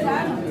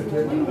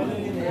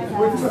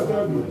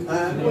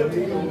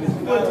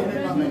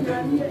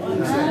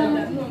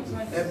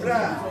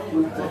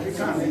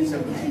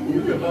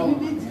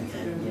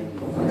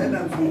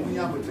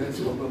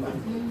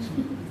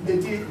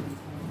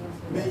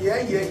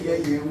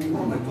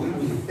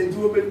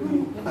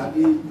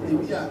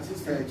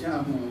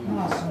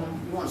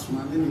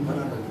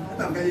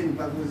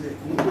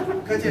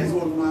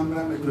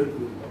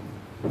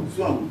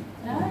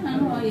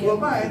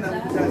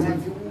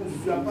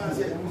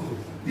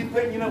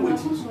 Depending on what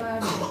is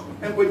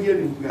and what you're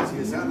in,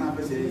 yes, I'm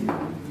not saying.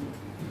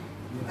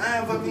 I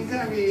have a big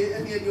carry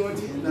any of your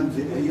team, and I'm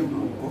saying, you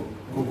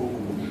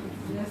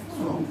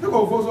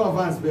go for so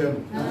advanced bear.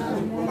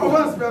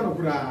 Advanced bear,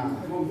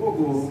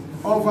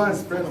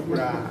 advanced bear.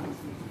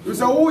 You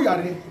say, oh,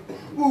 Yari,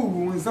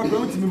 who is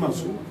about to be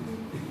muscle.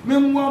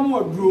 Men one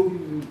more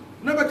drew.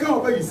 Never come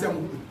over yourself.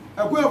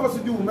 A way of us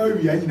to do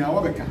marry in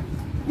our Becca.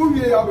 Who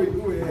we are with.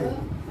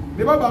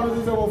 The Baba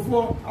is over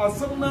for a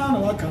son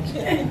now,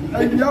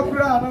 and your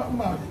brother,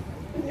 man.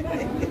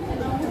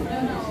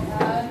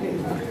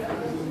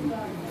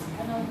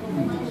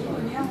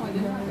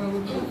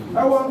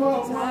 I want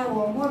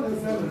more than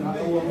 7.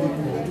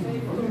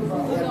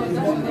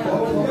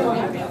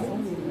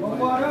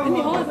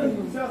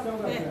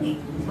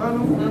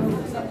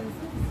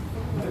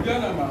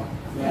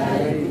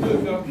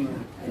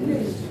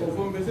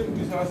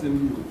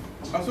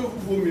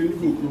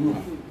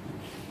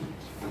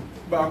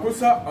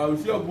 Bakosa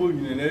awusi abo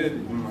nyina na yede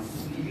dwuma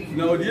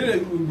na odiye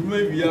dwuma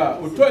bia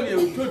otoni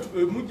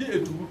muje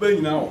etubu ba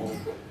nyina ho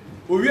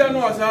owia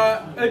no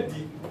asa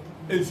adi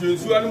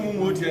ensuensu anu mu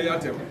motie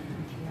yatem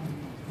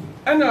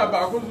ena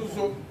bakoso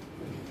so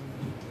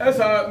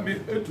esa mi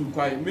etu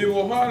kwai me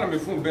wo ho na me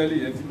fun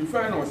beli enti bi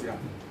fa na osia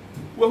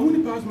wa hu ni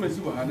pass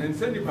mesi wa na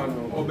nse ni pa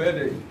no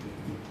obede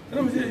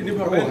ena me se ni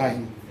pa be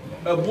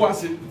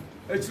abuase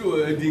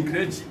ekiro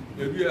adinkrachi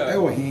bia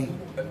Ewo hin.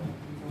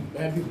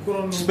 Baby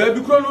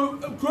chrono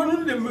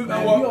de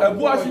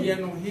abuasi ye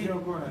no hero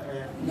go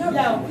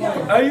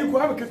ayi ko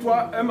have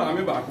ketwa e ma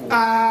me ba ko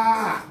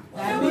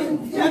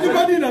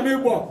Anybody na me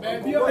bo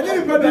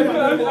anybody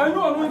I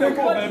know no dey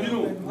call baby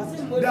no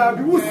da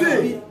bi wo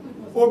say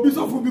obi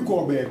so fu bi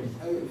call baby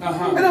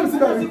and I'm say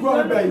baby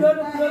call baby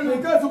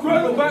because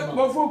chrono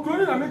but for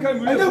chrono na me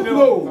can baby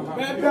go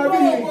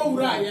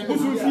wura ye no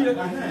fie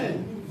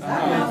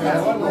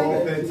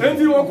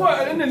Enti woko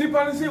ene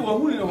nipa ne se wo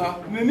hu ni ha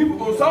ne ni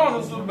o sa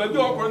ono so ba bi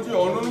okoro nti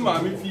ono no ma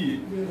me fie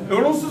e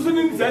ro so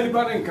ni nti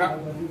nipa ne nka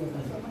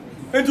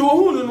enti wo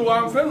hu no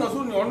wa mfre no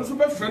so ni ono so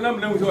be fre na me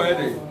na wo ye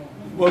de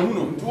wo hu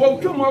no nti wo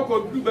twem akọ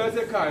du ba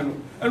se kai no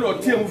ene o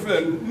tie mu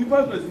fre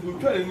nipa so si go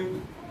twa ni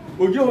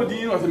oje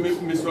odin no se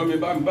me so me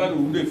ba no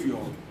wuda fi ho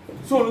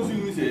so no su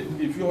ni se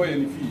e fi ho ya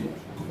ni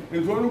fi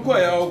ento no ko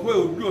ya o ko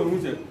odu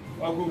no se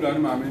wa ko wura ni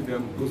ma me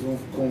dem ko so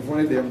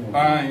konfone dem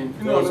ai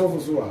no so fu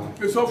so wa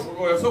so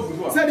fu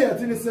so say dey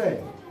tin say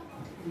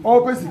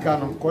all pesika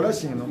no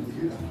collection no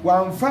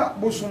wa mfa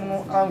bosom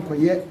no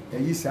ankoye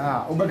eyi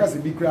saa obeka se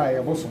bi kra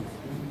ya bosom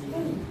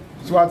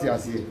so ati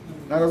ase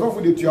na go so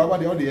fu de tuaba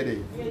de o de dey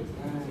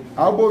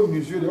abo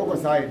nisuo de o ko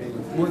sai de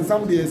bo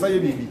nsam de say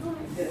bibi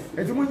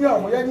enti munya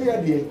mo ya ni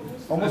ya de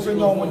o mo so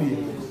nya o mo de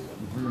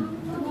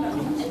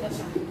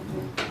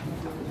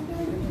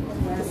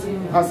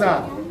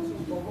asa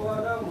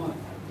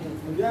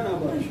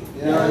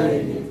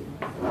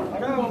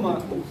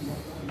Adama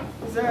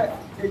se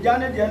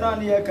ejane de na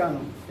ne ye kan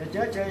no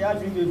cheche ya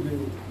dun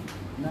bebe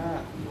na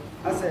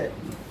ase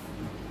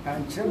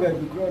kan chebe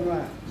bi kro no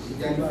a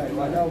ejane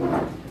wa da wo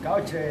ka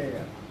o che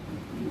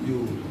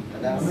yo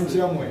ada me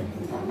chira mo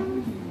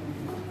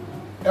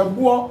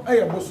ebo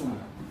eye bosom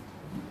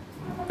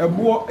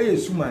ebo eye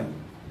suman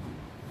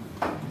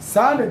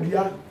saa na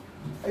bia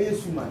eye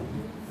suman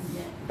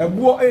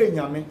ebo eye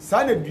nyame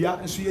saa na bia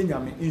nso ye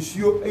nyame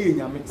nsuo eye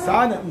nyame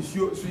saa na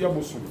nsuo so ye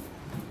bosom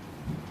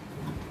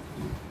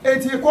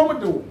eti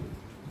komdo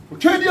o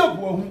twedi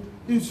abo hu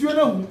nsuo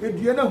na hu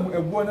edua na hu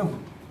ebo na hu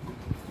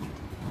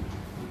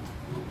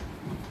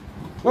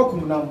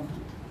wakum nam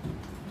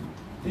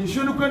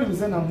nsuo no kwani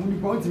mse na hu ni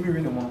pa ntimi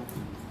wi ne mo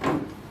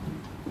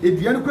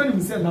edua no kwani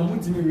mse na hu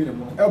ntimi wi ne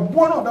mo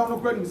ebo na oda no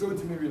kwani mse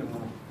ntimi wi ne mo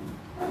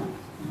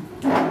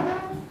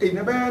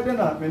ne ba de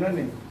na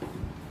menane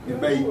e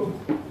bai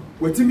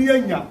watimi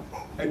anya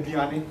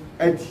aduane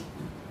adi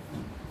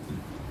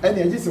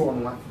ene agise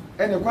wonwa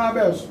ene kwa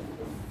ba eso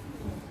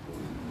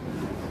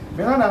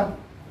menana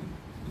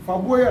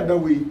fabo ya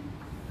dawe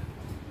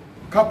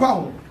kapa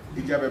ho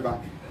ijabeba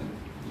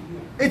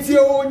eti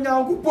o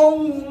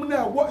nyankopon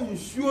na wo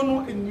nsuo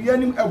no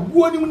enuanim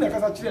abuo nim na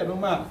kasa kire no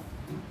ma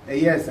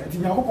yes eti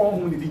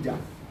nyankopon ho ne dija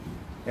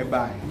e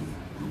bai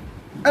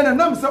ana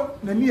nam so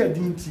na ni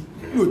adinti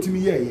na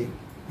otimi yeye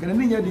kana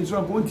ni nya din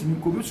so ko ntimi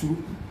ko besuru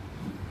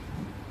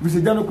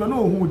bise jano ko no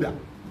hu da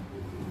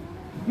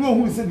no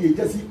hu se de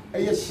ejasi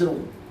eye hyerew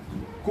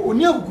ko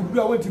oni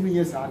akukudu a wantimi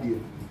nye saa de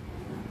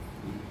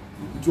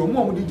to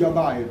mo di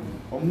jaba aye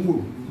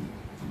omo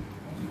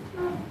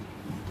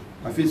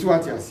afesi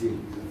wati ase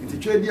nti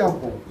twedi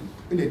akọ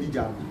ina di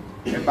jaba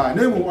e ba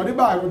na mu ode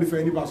ba aye ode fa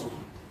ni ba so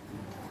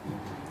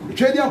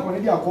twedi akọ ne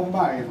di akọ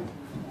ba aye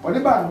ode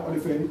ba ode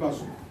fa ni ba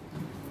so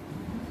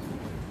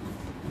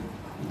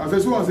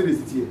afesi won se de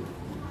sitie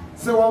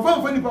se won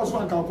fa ni ba so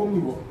anka akọ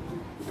mu wo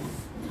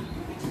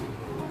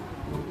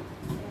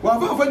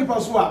won fa ni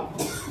ba so a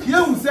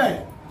yehu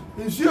se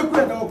nsuo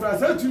kura da okura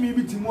sa tumi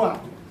bi timu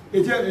a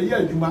eje eye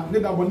aduma ne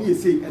da boni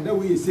esei eda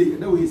we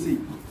esei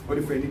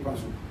odi fa nipa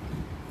so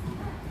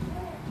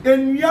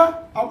enua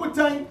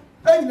abotan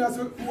enyina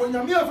so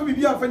wonyame afa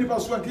bibi afa nipa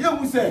so ke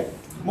yehu se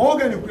ma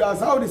oga ni kura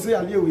sa odi se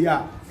ale we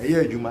a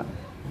eye aduma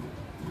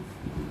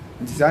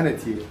nti sa na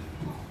tie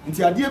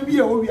nti ade bi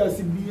e wo wi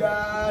ase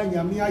bia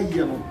nyame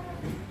aye no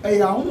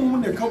eya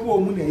honhom ne kabo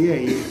mu na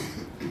eye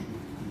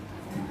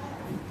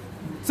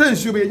se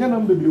nsuo be nyana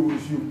mbebere wo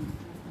nsuo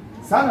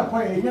sa na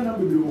kwa ye nyana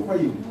mbebere wo kwa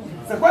ye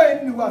se kwa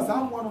ye ni wa sa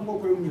mo no mo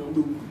kwa mu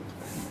ndo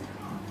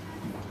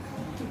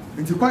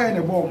nti kwa ye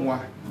ne bo mo a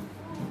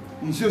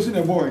nsuo so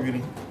ne bo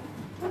odwene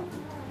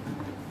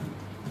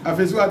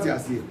afesu ati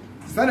ase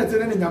sa na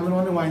tene ne nyame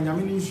no ne wa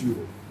nyame ni nsuo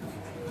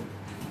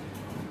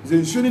ze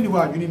nsuo ni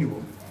wa adwene ni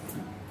ho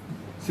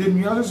se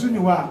nua so ni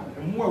wa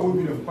mo a wo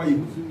bi ne kwa ye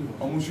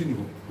o mo so ni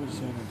ho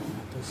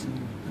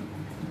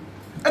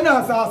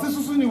ana sa ase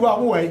so ni wa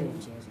mo we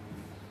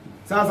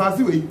sa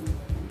si we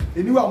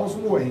eni wa mo so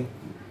mo we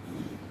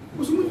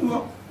musumu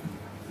no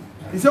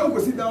ise o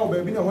kosi da o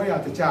ba bi na ho ya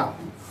techa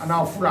ana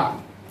afura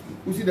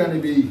usi da na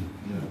be yi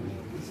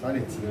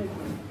sanity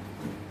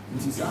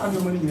nti sa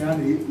anu mani nyina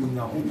na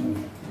enya hopo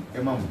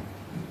e ma mo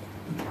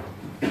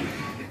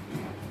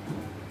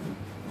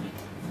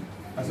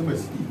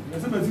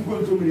asema si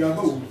ko to mi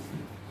aba wo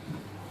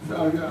sa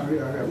ari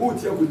wo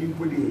ti akodi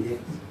mpo de ye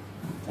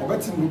o ba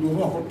ti mu do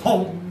no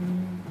akoton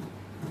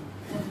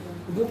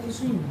do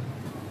kusu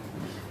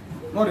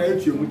no na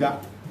etue mu da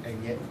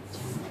enye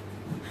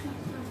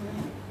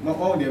ma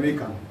o de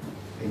America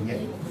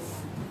enye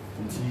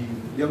nti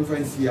dem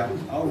fansia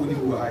awu ni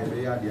bu ha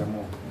be ya de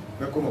mo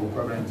be ko ma bu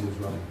kwa branch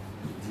so am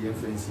ti dem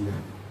fansia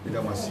be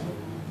da masi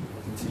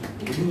nti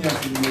obi nya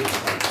ti ni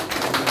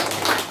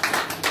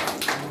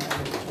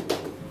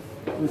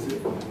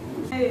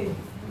hey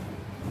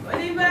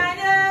oni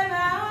banya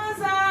ma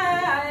hosa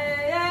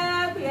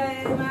ya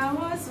pia ma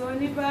hoso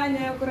ni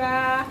banya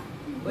kura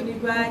oni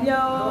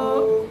banya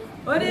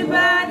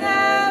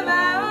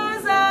ma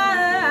hosa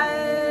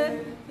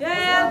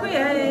ya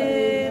pia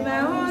ma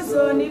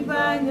hoso ni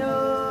banya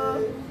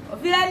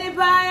ofia ni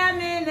banya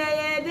mi na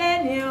yede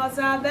ni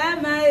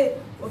osabema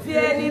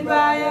ofia ni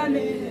banya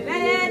mi na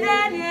yede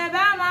ni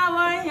ba ma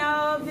wonya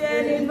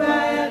ofia ni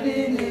banya mi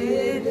na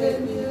yede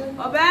ni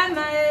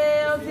obama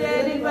ofia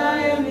ni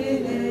banya mi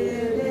na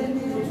yede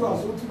ni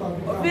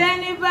ofia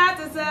ni ba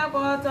to se ko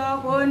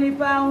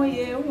onipa ho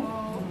ye ho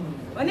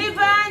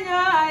onipa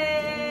nyo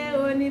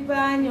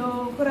onipa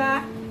nyo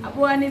kra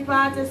abo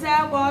onipa te se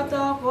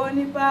koto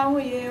onipa ho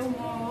ye ho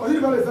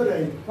onipa le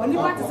say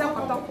onipa te se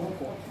koto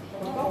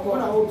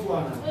ona o tu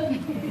ana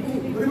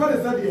onipa le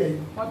say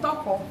koto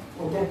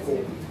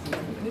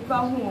onipa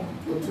ho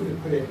o tu le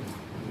pre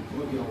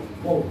o di o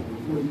o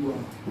yiwa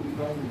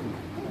onipa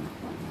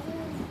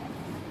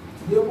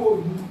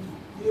ho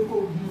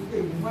yebo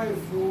e mai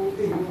fo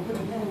e o pe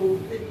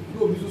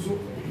no o bi so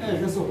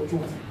e so o tu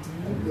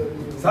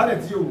sa na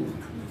ti o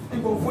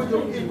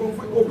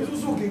obi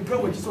so kin kan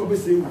wachi so be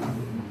say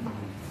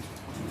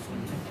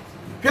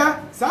ka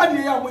sa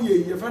de ya mo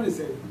ye fa ne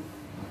say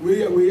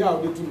we ya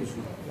o de tu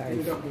so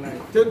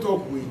ten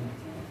talk we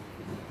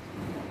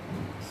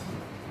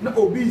na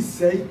obi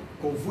say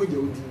konfo je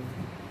odi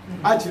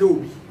a kire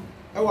obi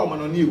e wa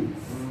manoni o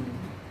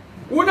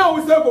wona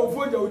wo say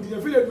konfo je odi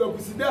e fi le du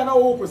akusi de na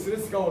wo kosire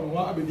sika wono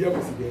wa abedi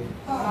akusi de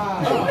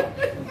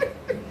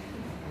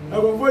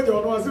konfo je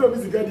wono wa se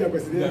obi sika di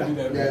akusi de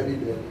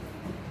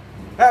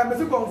me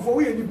se konfo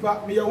we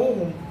nipa me ye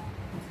honhom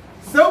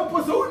se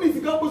po so woni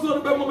sika po so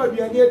no be mama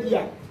biane adi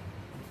a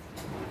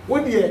wo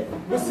de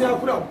wo se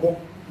akura bo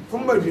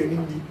fom ma biane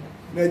ndi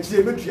na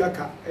chie metua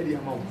ka e de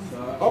ama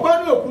wo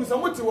oba no okuru so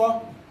mote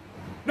wo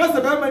na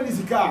se be ma ni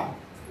sika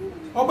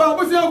oba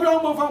wo se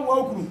akura mo fa mo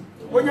okuru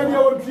wonya bia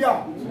wo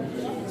tua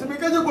se me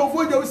kaje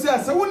konfo je wo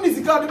se woni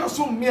sika de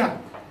so me a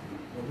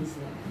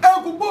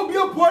e ku bo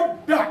bia po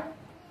da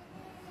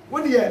wo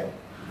de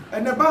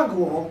ene bank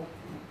wo ho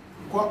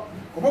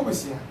ko bo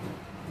sia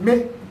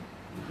me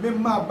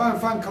ma ban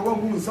fan ka wa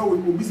hu nsa wo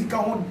obi sika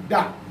ho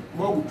da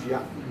mo gudua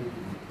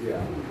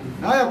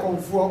na ya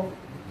konfo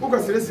wo ko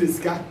sere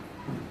sika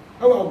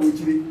e wa bo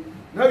chire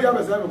na ya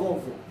ba sa me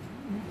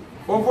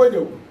konfo je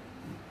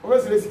wo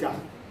be sere sika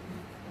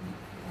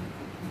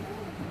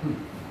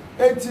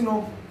enti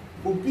no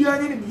obi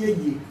anye ni biye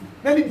yie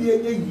na ni biye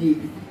nye yie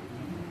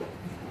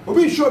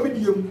obi show bi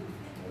diem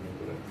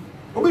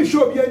obi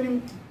show bi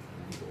anim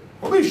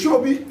obi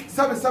show bi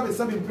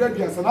sabe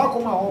previous na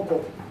akoma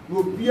hoko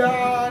no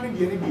bia ni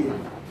die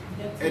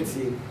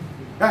eti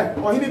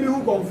ohini bi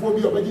hu konfo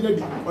bi obagina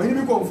bi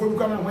ohini bi konfo bi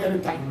kwa na ho yere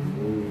tan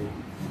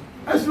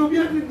asuro bi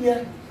ani die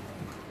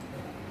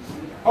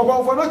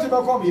ogonfo no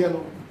chiba kom ye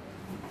no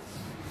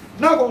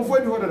na konfo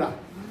ni hodada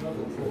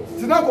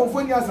ti na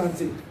konfo ni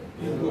asante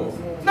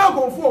na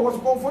konfo wo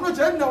konfo no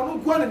che na no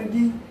kwa na ni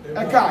di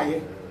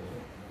ekaaye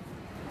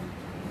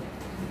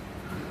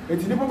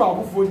eti ni ba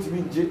ko fo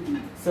ntimi nje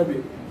sabe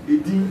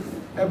edi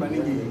ema ne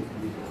ye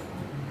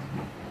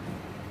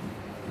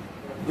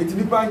eti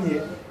nipa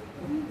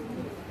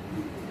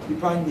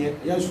nye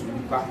ya su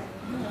nipa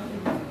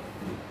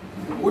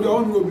o de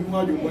onu obi mu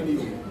adu mo ni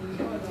o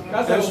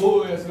ka se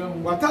wo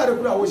watare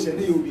kura wo hye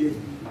ne ye obi ehi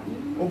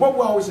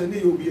obobo a wo hye ne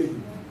ye obi ehi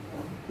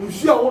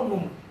nsu a wo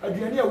nom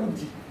aduane a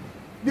wodi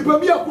nipa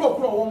bi akura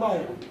wo ma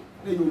wo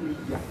ne ye obi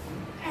ya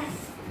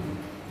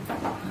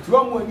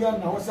tuwa mu ani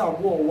na wo sa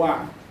abo wo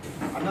a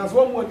anas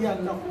wo mu ani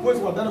na ko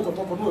se wadane ko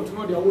toko no otu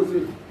no de awo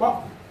se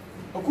pa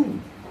akum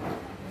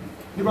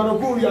ni ba no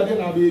ko ri ade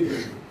na be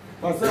ebi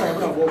ba se wa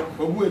bra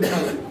bo obu ani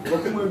na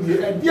ko mu abi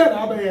e dia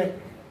na abaye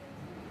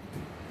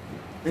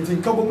enti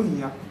nka bo mu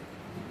hia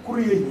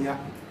kuru ye hia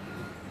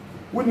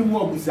woni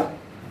mu abuza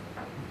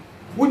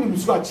woni mu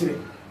su a kire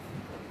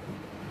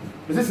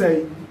be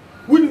se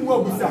woni mu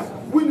abuza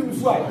woni mu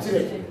su a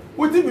kire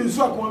woti bi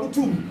su akon no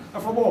tum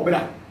afa bo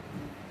obra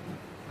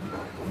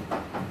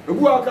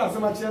ebu aka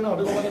asema kire na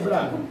ode bo ne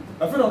bra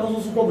afi na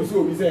no so ko bo se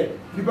obi se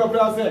nipa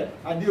bra se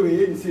ade we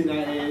ye ni se na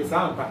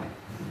sampa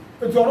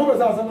etu ono be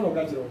sa asema no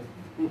ka kire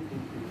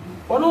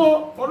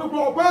ono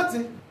ko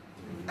party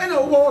ena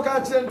wo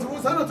ka kire nti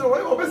wo sa no to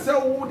wo be se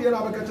wo de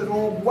na be ka kire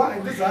wo bua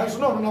ndi sa so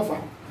no na fa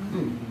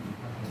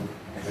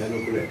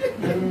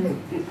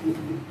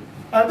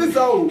and this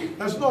how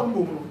that's not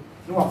no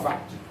afa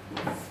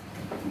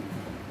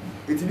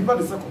eti nipa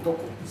de se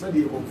kotoko se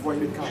de ko vo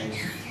ile kan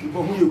nipa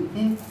hu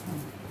ye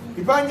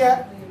nipa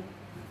nya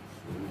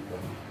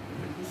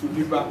su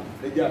nipa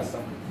de ja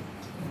sam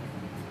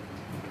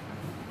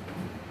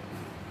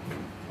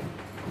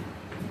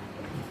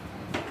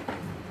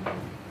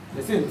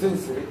ese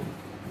ntensere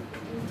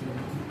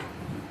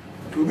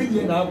obi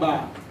die na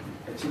ba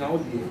echi na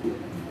odie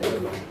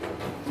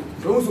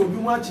so bi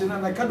mu achi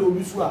na ka da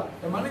obi so a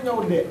e ma nya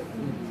wo de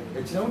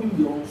echi na onim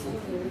de won so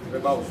be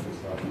ba wo so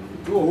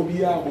to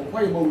obi a bo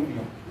kwai ba wo ni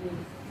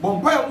bo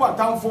mpa mu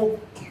atamfo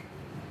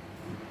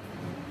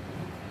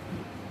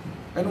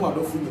enu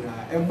adofo ni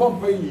na e bo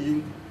mpa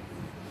yi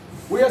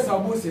wo ye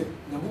sabo se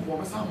na bo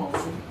bo sa ma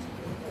so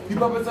bi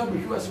ba ba sa be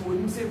hwa se wo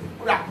nim se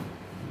kura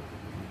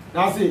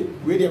na se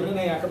we de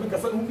na ya ka bi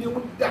kasa no bi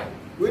mu da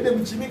we de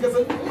mi chimi kasa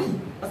ni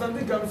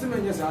asante ka se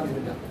menya sa de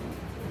da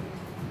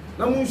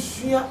na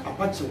munshia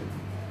apache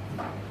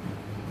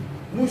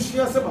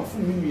munshia se ba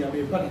fun mi ya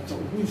be ba na che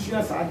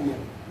munshia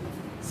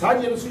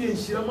saade no so ye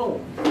nhira ma wo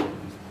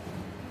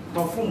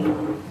ba fun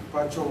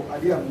pa cho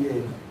ade am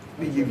ye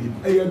me ye bi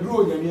e ya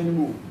duro nya ne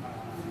mo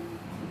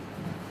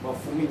ba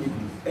fun mi ye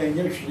bi e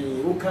nya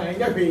hwe wo kan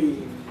nya hwe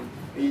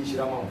e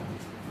nhira ma wo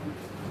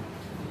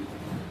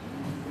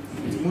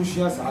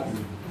mushia saadi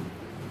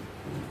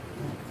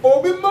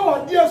obi ma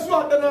wadi aso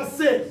adana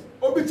se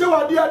obi che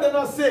wadi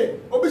adana se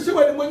obi che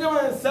wadi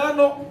monyama nsa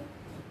no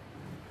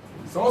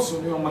so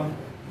so ni oma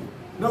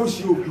na o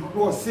shi obi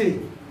no se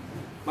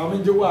ma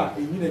menje wa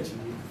enyi na chi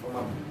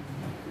oma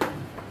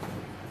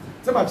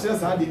se ma che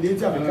saadi de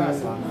ti abeka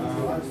sa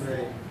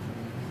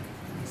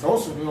so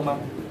so ni oma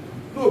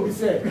no obi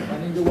se ma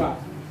menje wa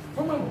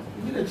oma no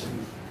enyi na chi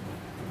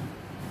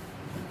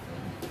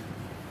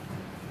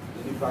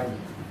ni fine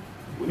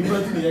oni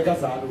ba ti ni ye ka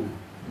sa do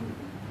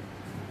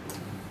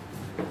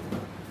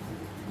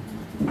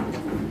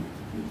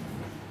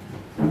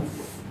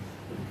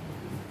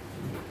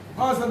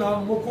asana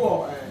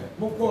moko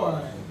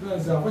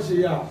za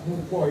fashe ya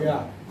moko ya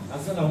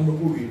asana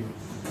moko wi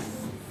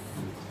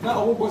na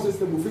o moko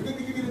system fi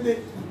gigigigi de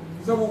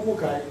za moko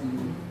kai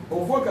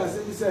o focus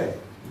bi say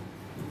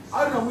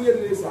ara mu ye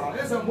de sa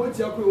esa mo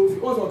ti akọ o fi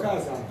o so ka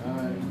sa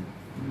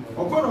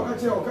o ko no ka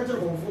che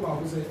ko fu ba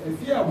ko say e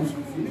fi abu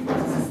fi ni ko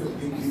system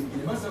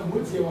gigigi ma sa mo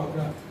ti e wa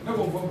kra na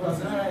ko fu kra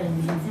sa ai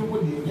mu fi ko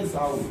de ye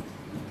sa o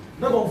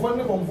na ko fu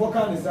ne ko fu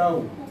ka ni sa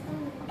o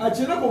a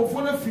chile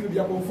konfo na feel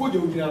dia konfo je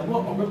ogina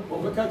no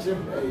obeka che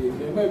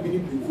me ma bi ni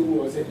bifu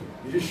wo se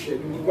je hye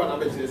ni kwa na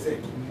be chile se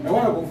e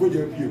wa konfo je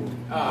pie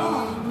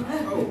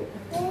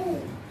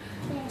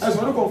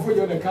aso no konfo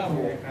je na ka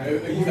mo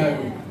yi ka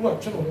yo no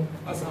che no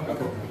asa ka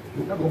ko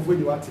na konfo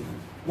je wate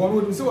wo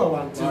no dim se wa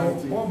wante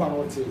wo ba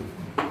no te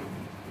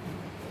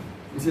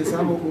ise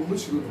sa mo ko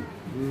mushuru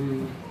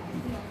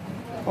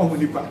o mo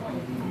nipa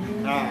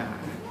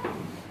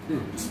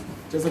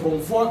just a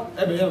comfort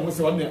every year was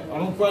on there. I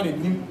don't quite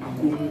need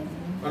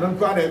I don't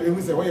quite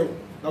every say, well,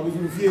 I was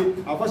in fear.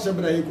 I was sure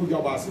that you could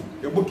job us.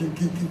 Your booking,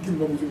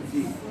 was in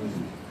fear.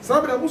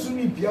 Some of the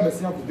Muslim people have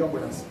a job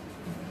with us.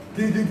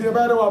 King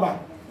about the Waba.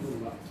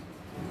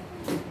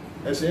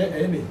 I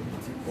say, any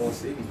or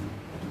say,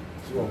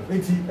 so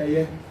 80 a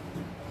year.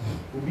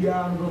 We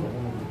are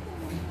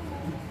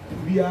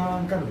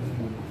kind of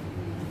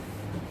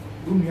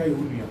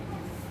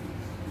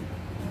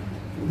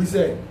we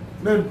say.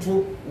 Men to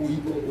we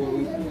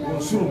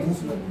suru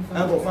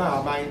and go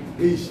far by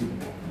Asia.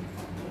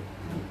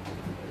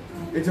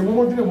 It's a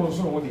moment in a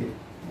monsoon one day.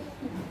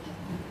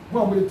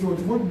 One way to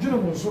what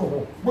gentleman so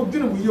what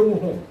gentleman you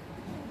home.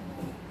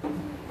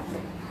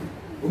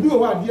 We do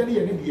what the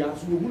idea in the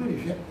answer, we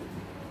wouldn't share.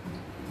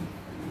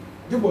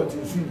 You want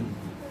to see me.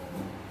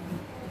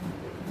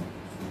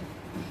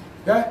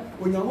 That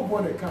when you're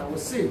upon a car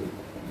was say,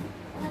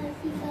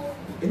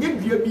 and yet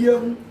be a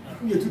beer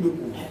near to the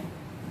pool.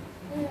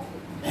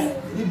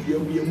 Ni bia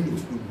bia mu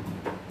tutu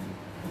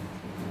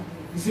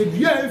ise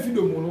bia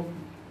efido mu no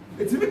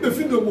etimi be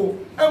fido mu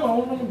e ma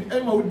wonu e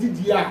ma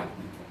odidi a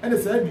e na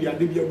sa bia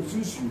de bia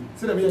mususu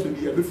se na bia de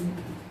bia be fu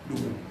do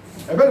mu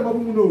e be na babu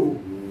mu no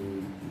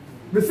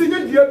me se nya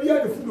bia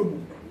de fido mu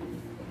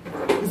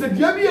ise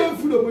bia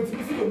fido mu ti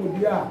fido mu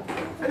bia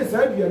e na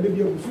sa bia de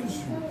bia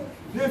mususu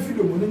de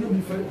fido mu na nya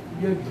bi fa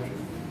bia bia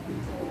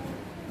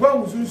kwa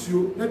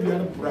mususu na bia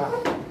na pura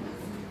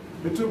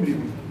beto bi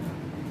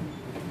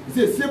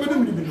se se be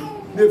dum bi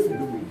na fu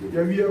do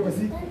ya wi ya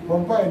kwasi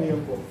pompa ni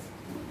enko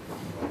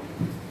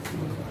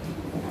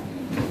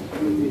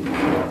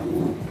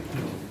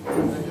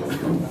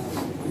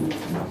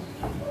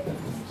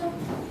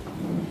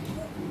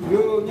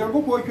yo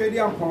nyangopo twedi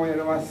ampon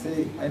yele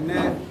wase ene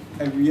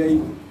awiye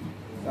yi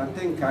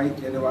santen kai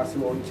yele wase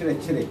wo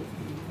kire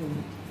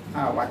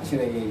a wa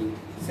kire yi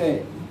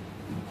se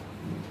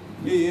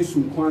ye yesu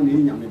nkwan na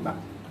enyame ba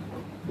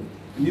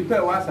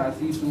nipa wa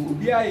asase so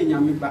obi a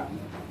enyame ba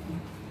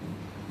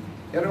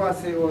yele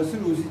wase wo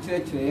siru si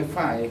kire ye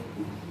faaye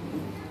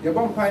ye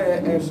bompa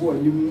ye ebo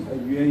anim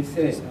awiye yi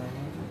se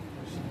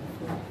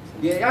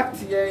ye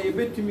yate ye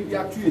betumi bi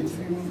atu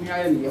etiri mu ya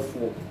ye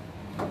fo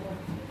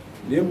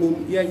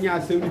Nemu ya nya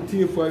asem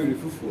tie fo awire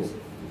fufuo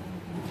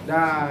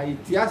da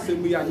iti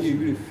asem ya nya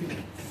awire fi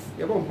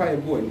ye bo mpa ye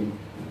bo ani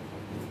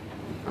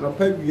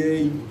anopa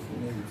wie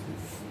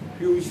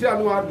fi o hira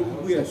no ado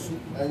bu yesu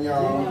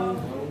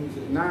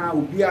na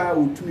obi a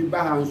otumi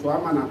ba ha nso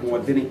ama na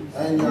hodene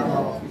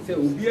se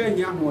obi a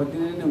nya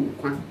hodene ne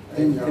nkwa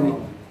tentene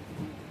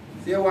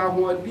se wa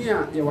hodene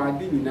a ye wa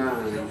adi nyina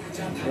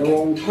ye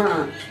wo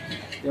nkwa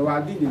ye wa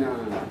adi nyina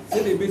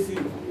se de besi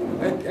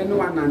eno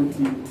wa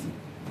nantinti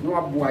no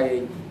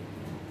aboaye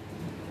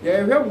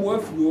ye hwe mo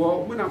afiri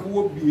ho mo na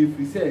mo bi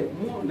efiri se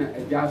mo na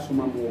agya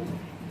asoma mo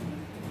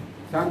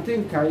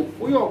santen kai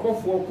wo ye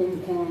obofo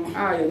konkon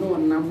a ye no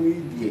nam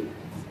yidie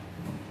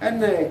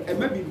ena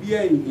ema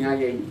bibia nhia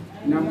ye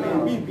na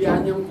bibia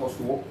anye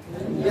nkoso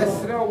ye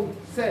srew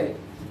se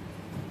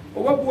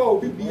obaboa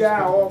obibia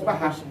a oba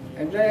ha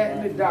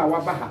ene ne da wa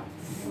ba ha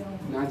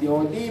na de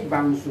odi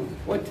banso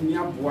watimi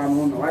aboa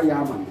no na wa ya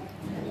ama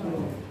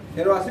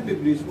ero ase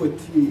bibiri so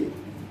watie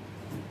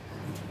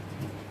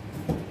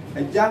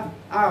Eja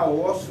a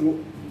wosro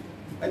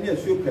ani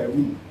asuo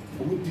pawu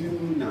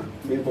omudinu na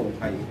mebo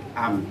mpaye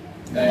amen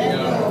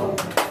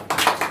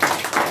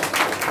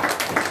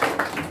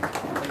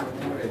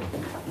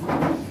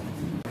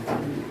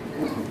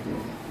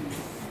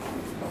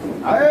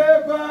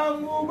Aeba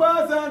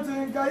ngubasa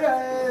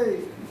Gaye,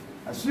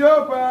 a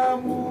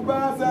Shiopa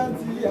Muba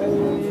Santi,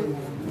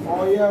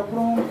 oh, yeah,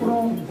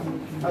 Prom,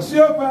 a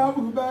Shiopa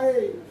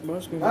Mubae,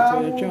 Muba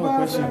Santi,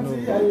 Muba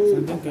Santi,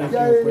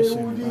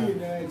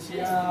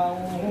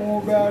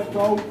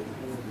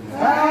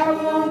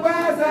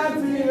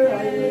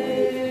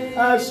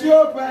 a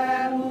Shiopa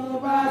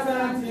Muba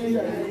Santi,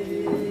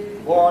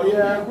 oh,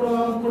 yeah,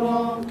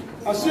 Prom,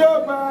 a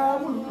Shiopa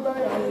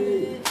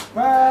Mubae.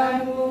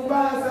 Pamu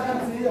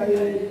basanti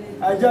aye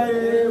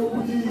ajaye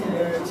udi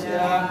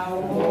echa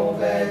o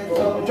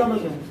beto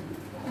chomezo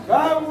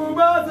pamu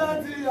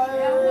basanti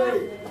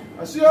aye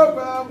asio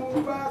pamu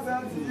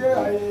basanti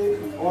aye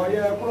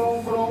oye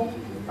kron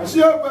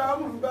asio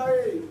pamu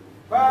bae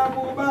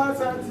pamu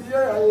basanti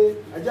aye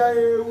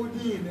ajaye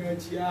udi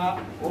echa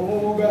o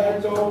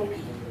beto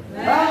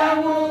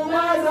pamu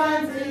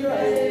basanti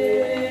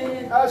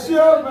aye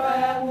asio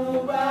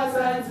pamu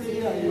basanti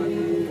aye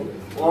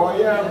oh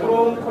yeah,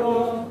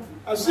 bro,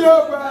 I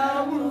show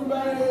Babu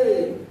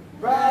Bay,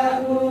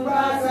 Babu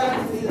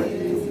Basanti,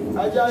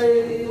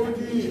 Ajay,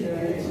 Udi,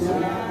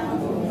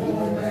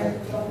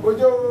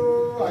 Ojo,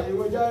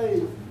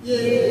 Ayojay, ye,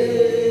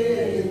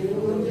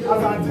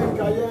 Atlantic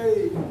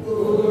Kaye,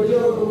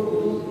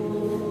 Ojo.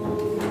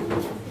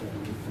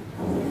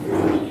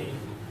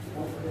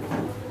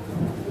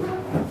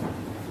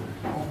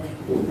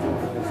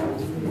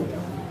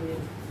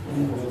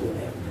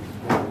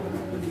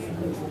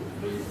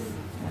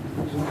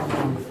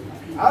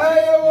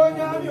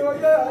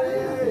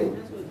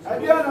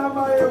 Adiana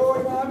my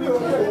own, I'm your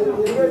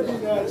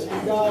Regina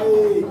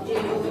Chigae.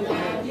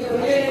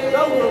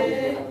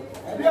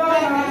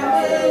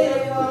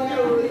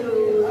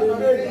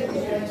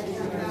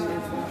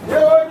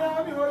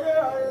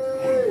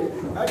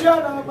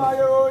 Adiana my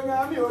own,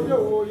 I'm your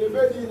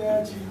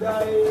Regina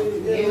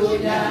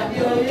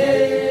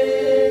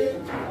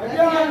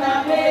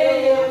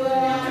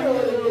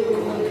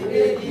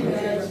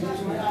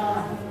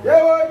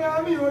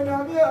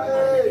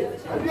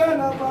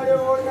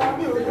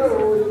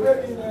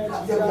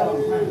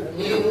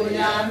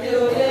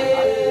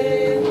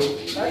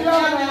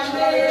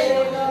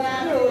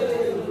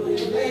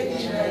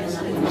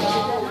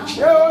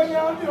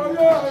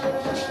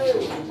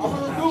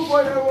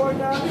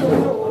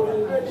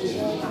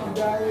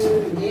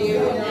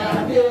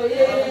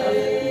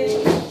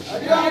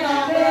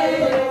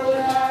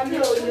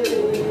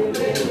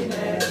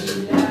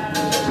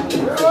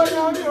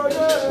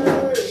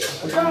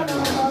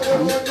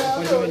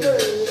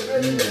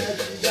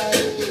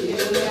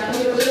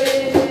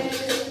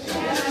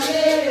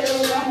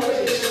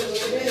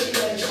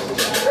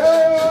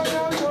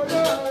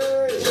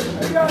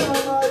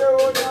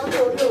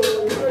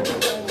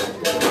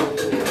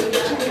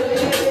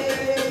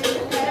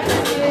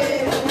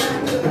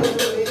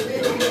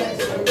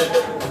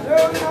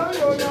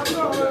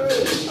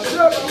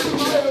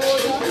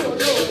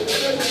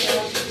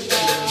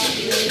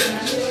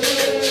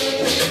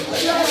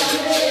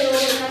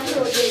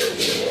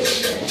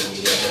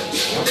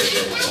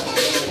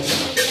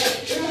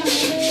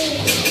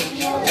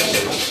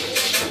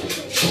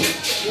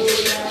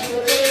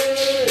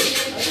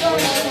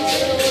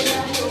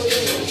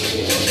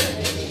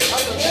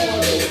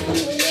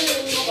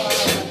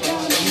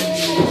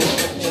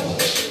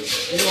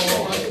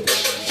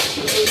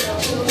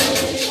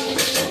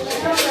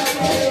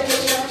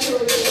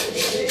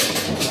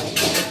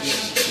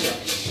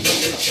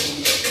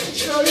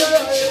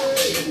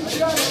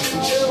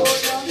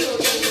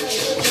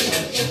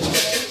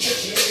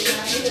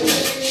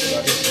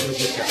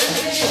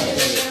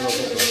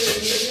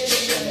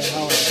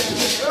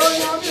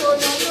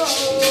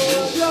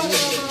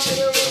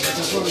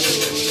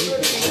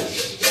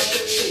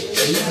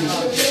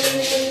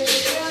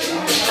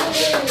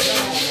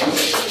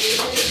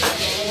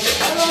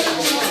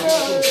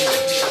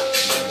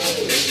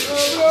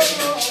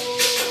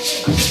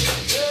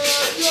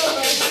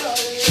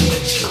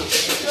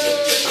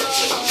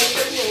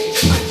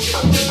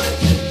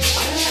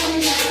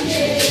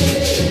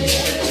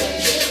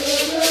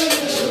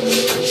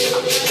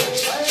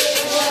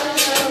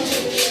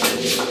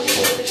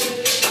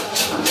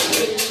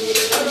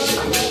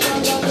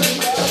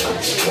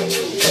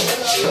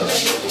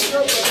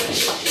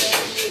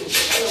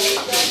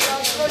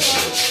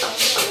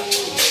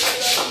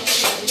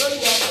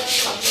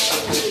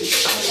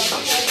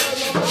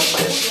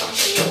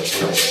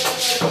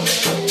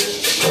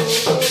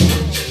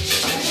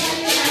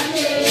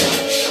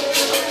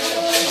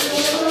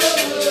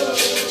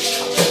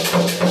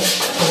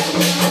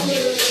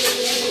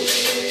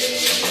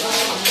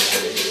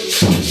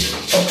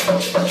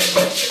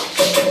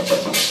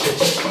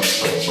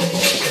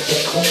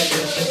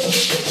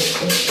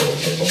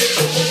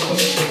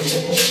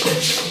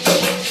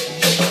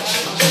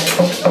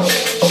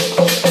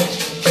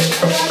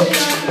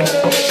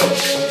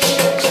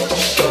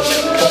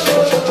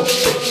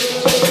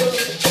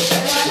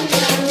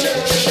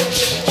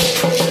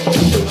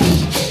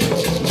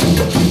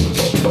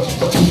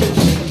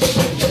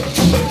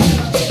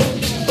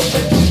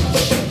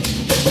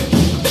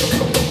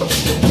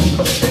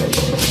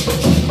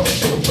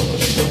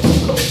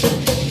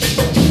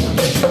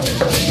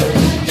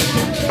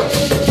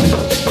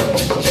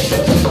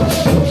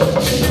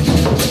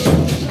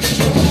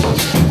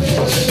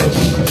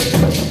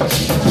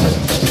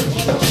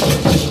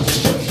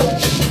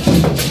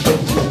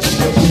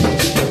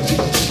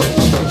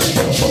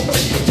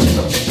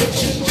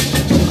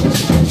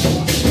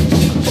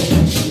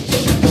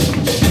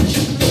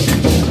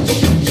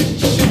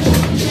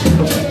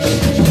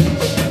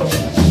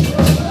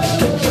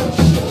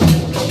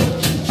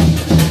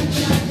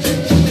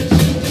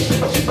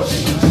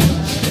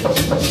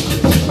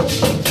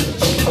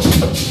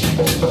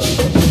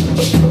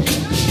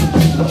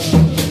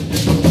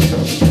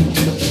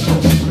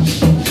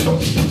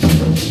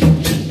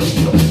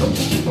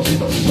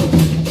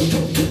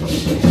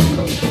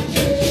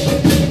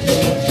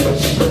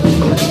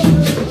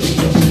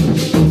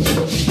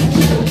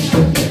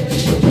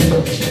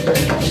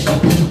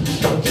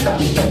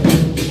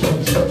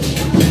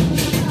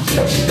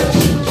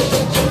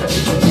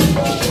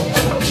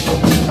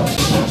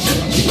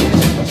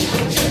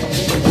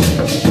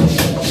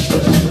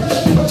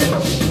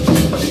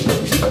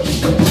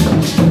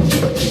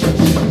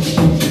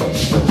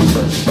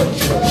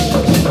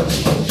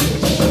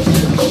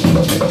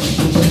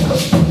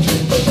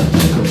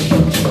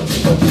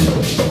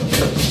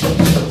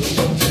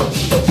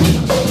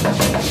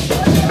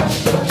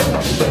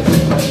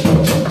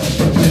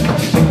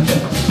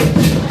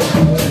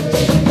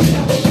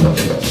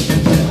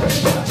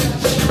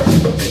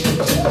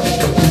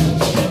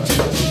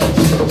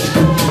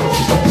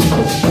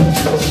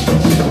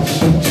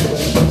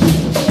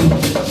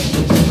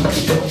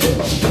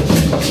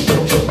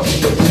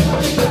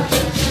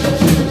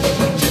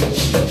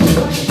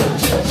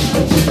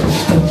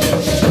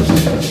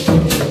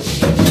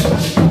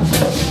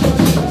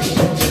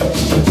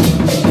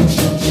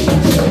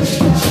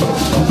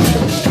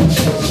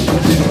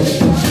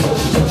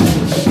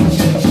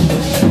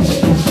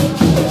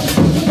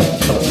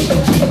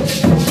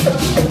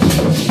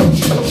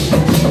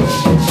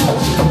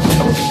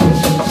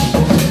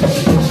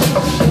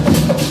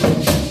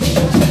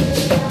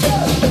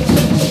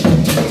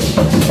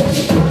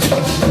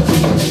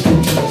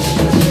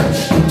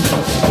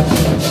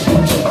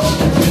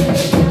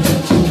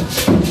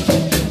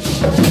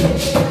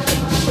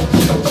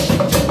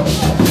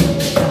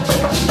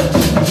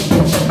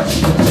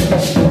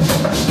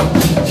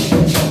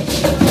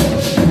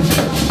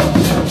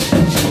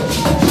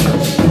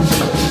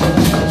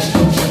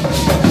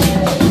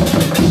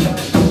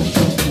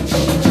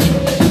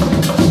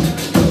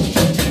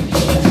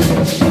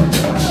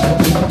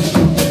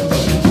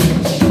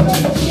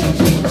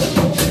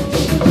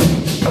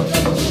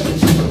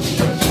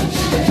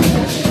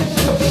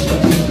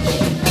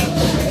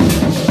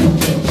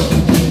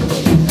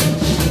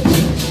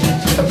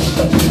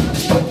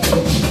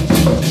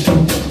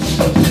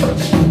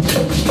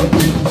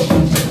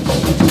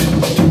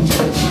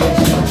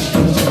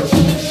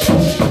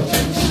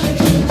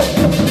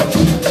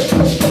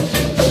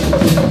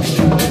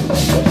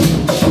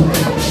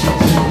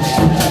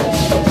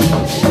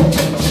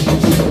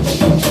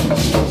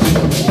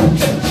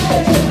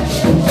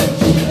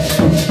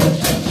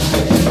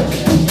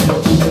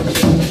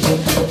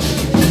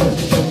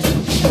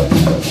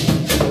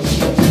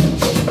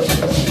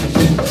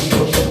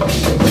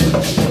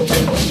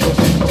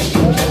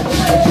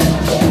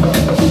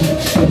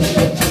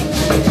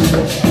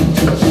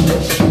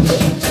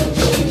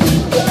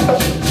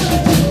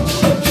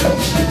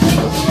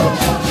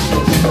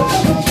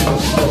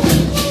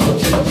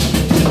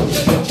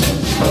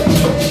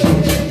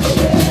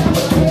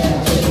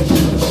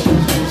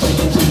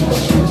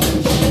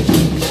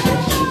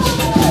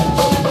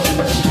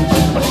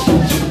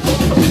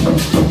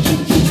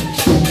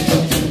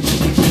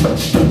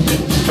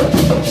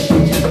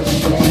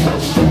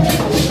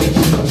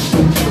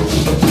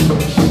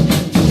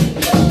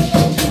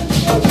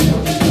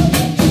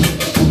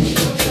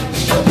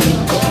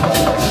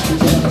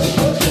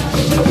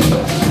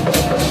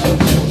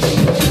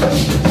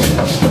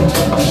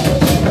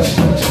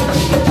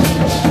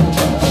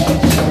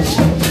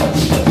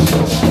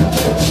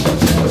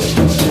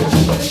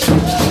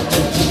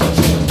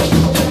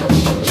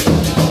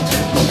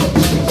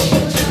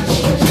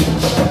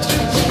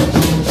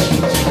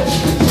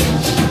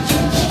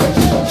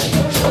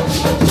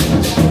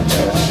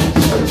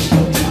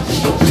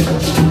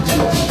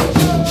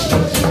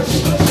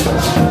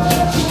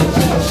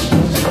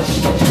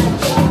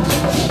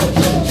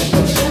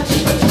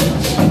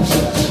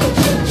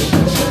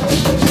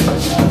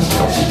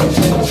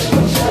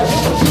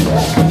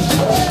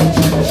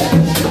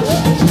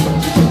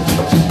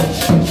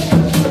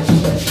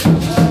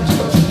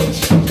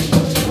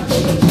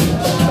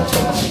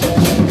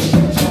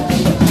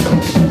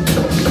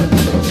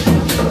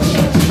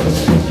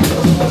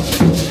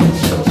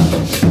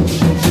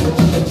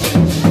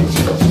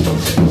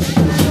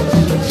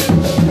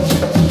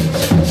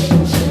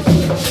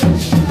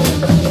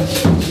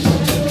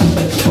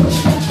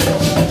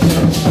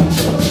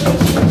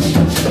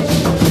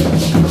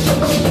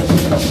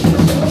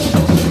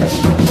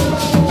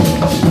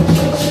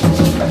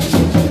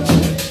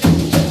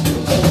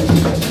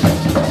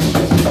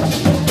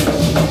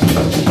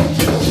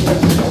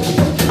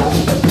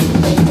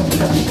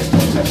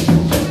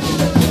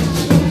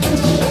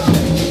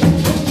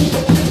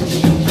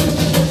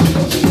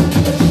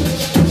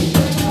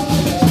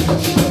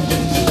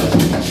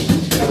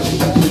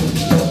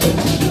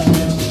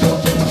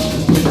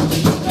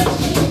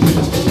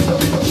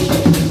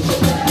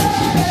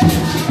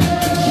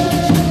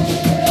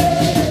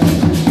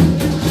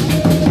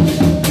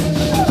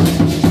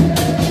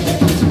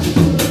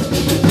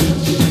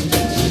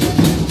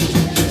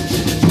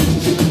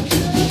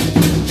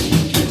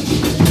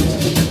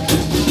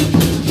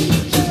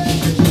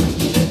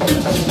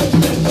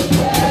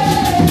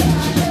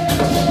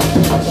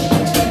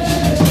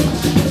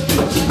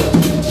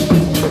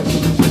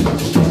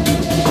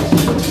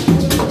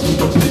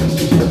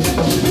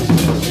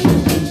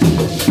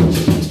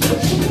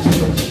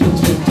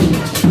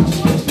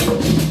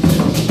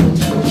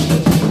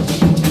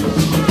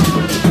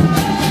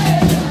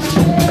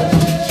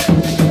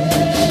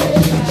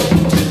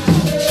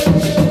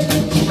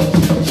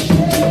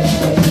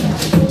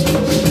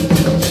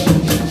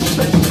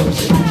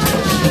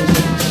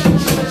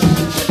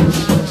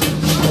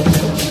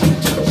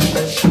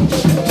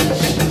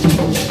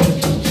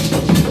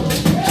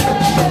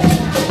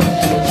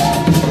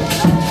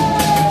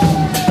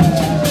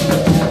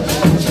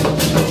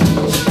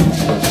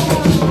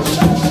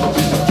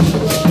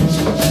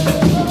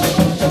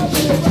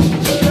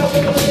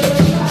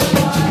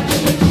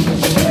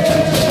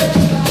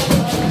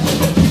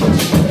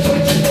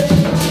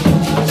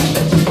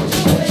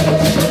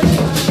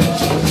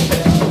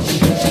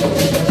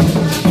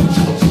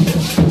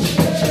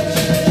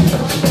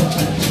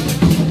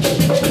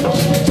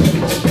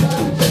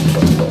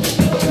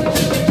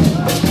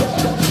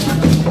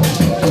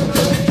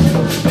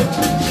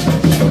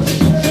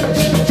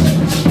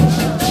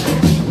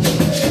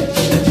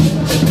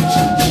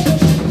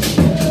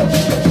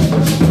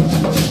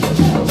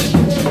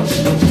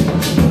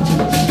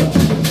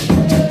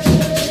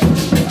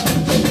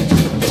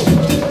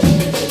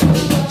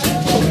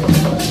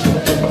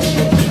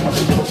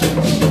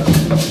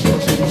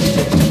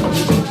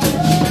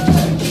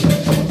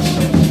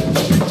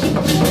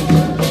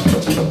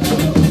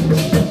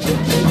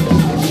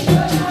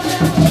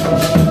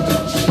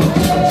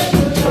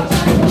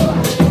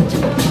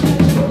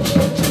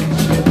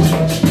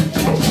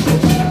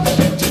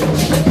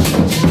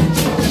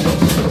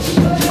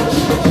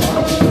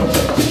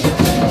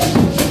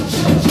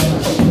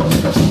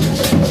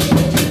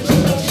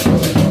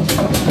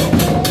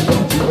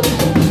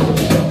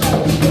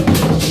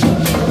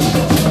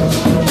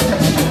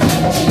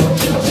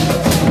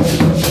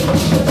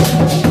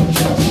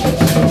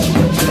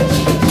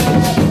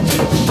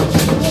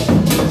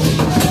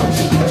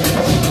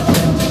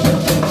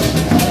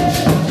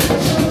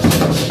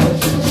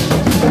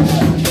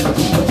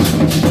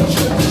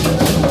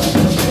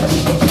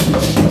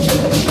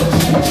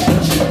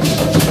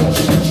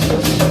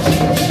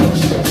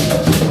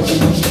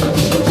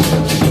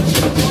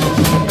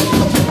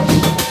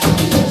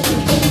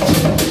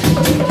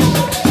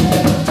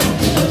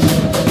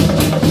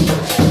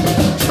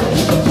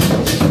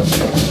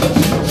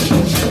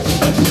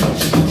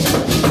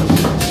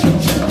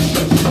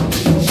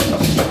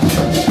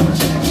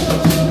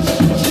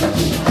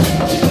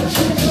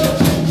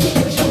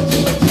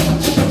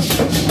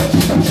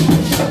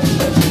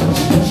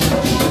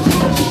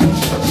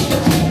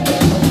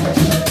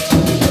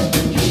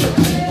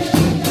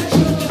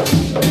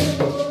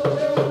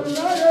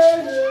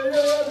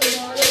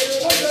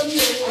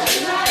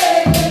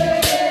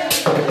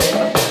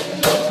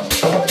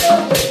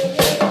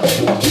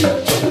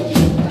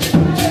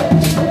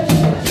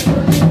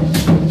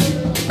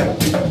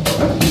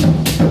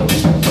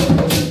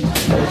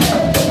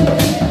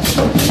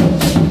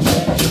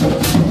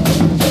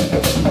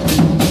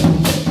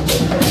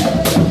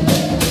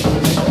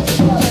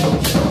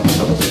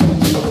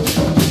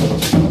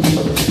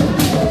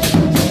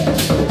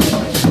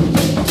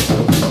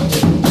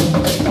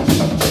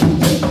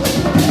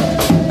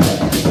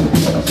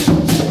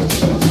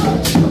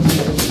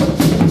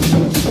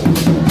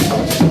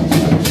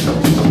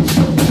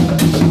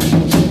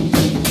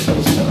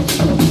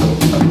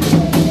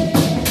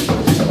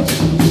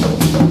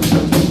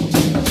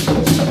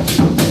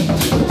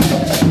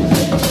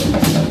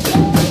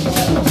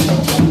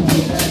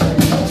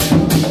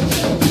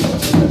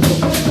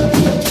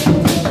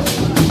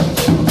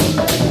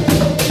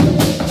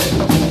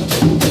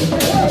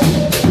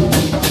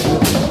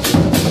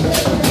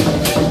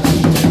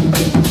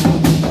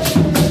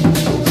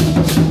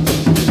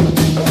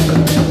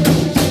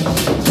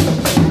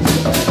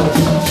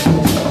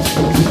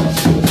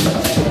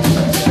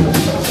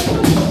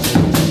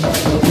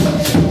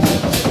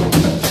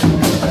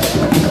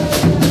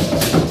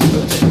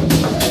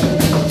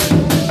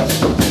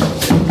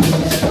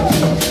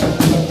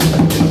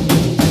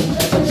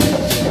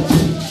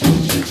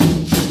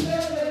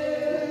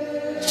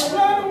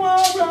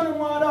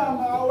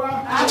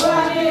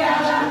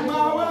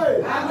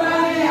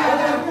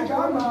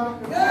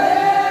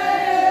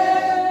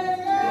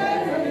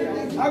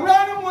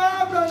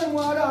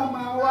mwara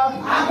mawa.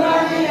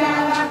 Agbani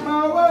yàrá.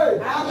 Mawe.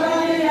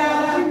 Agbani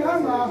yàrá.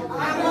 Yama.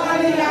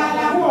 Agbani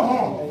yàrá.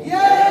 Woho.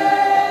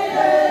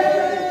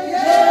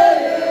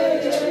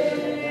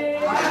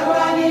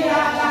 Agbani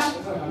yàrá.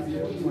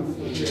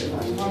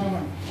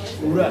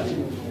 Ura.